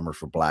the drummer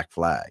for Black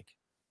Flag.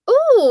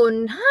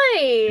 Ooh,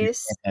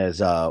 nice.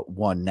 Has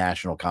won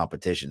national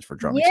competitions for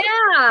drumming.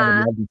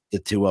 Yeah. So the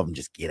two of them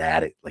just get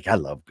at it. Like, I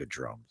love good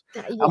drums.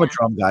 Yeah. I'm a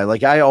drum guy.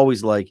 Like, I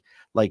always like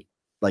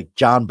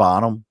John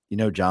Bonham. You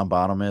know who John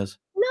Bonham is?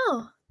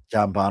 No.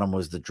 John Bonham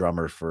was the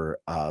drummer for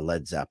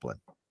Led Zeppelin.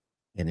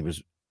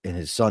 And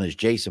his son is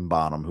Jason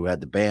Bonham, who had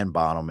the band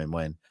Bonham. And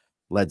when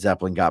Led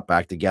Zeppelin got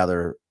back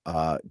together,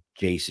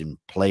 Jason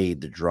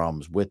played the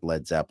drums with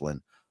Led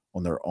Zeppelin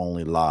on their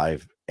only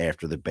live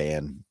after the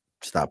band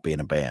stopped being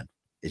a band.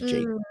 Is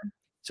Jason.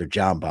 So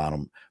John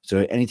Bonham.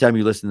 So anytime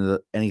you listen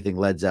to anything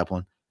Led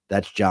Zeppelin,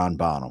 that's John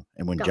Bonham.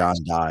 And when John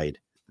died,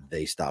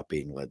 they stopped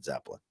being Led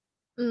Zeppelin.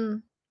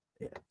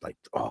 Yeah, like,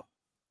 oh,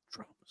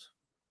 drums.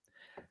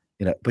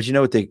 But you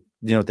know what they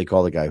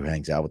call the guy who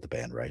hangs out with the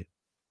band, right?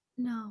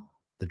 No.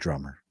 The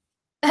drummer.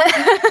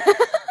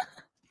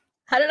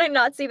 How did I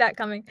not see that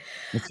coming?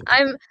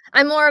 I'm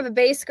more of a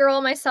bass girl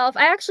myself.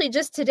 I actually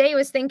just today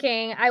was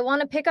thinking I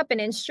want to pick up an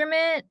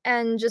instrument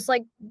and just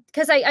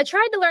because I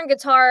tried to learn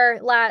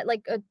guitar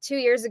 2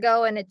 years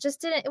ago and it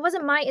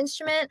wasn't my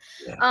instrument.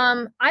 Yeah.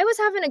 I was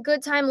having a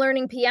good time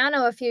learning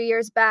piano a few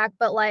years back,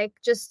 but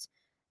just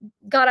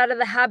got out of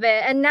the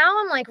habit. And now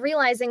I'm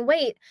realizing,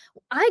 wait,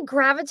 I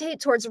gravitate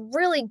towards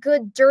really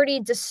good,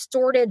 dirty,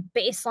 distorted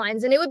bass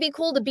lines. And it would be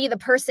cool to be the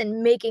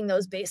person making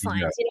those bass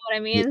lines. Yeah. You know what I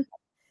mean? Yeah.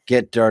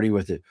 Get dirty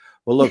with it.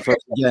 Well, look,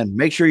 folks, again,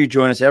 make sure you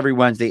join us every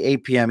Wednesday,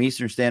 8 p.m.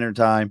 Eastern Standard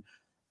Time,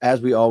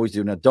 as we always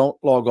do. Now, don't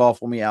log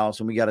off with me,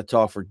 Alicen. We got to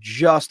talk for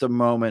just a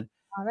moment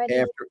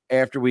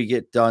after we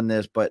get done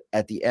this. But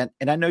at the end,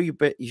 and I know you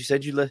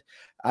said you listen.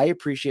 I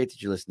appreciate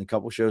that you listen to a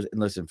couple shows. And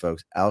listen,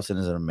 folks, Alicen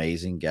is an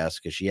amazing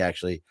guest because she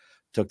actually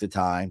took the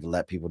time to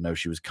let people know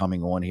she was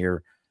coming on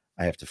here.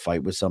 I have to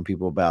fight with some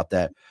people about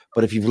that.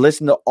 But if you've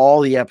listened to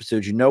all the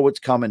episodes, you know what's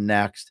coming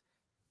next.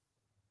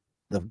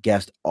 The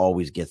guest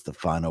always gets the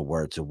final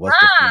word. So what's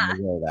the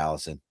final word,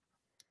 Alicen?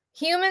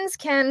 Humans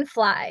can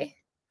fly.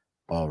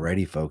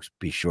 Alrighty, folks.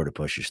 Be sure to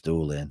push your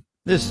stool in.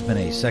 This has been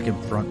a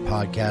Second Front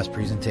podcast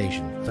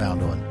presentation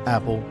found on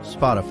Apple,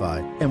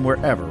 Spotify, and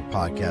wherever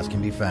podcasts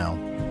can be found.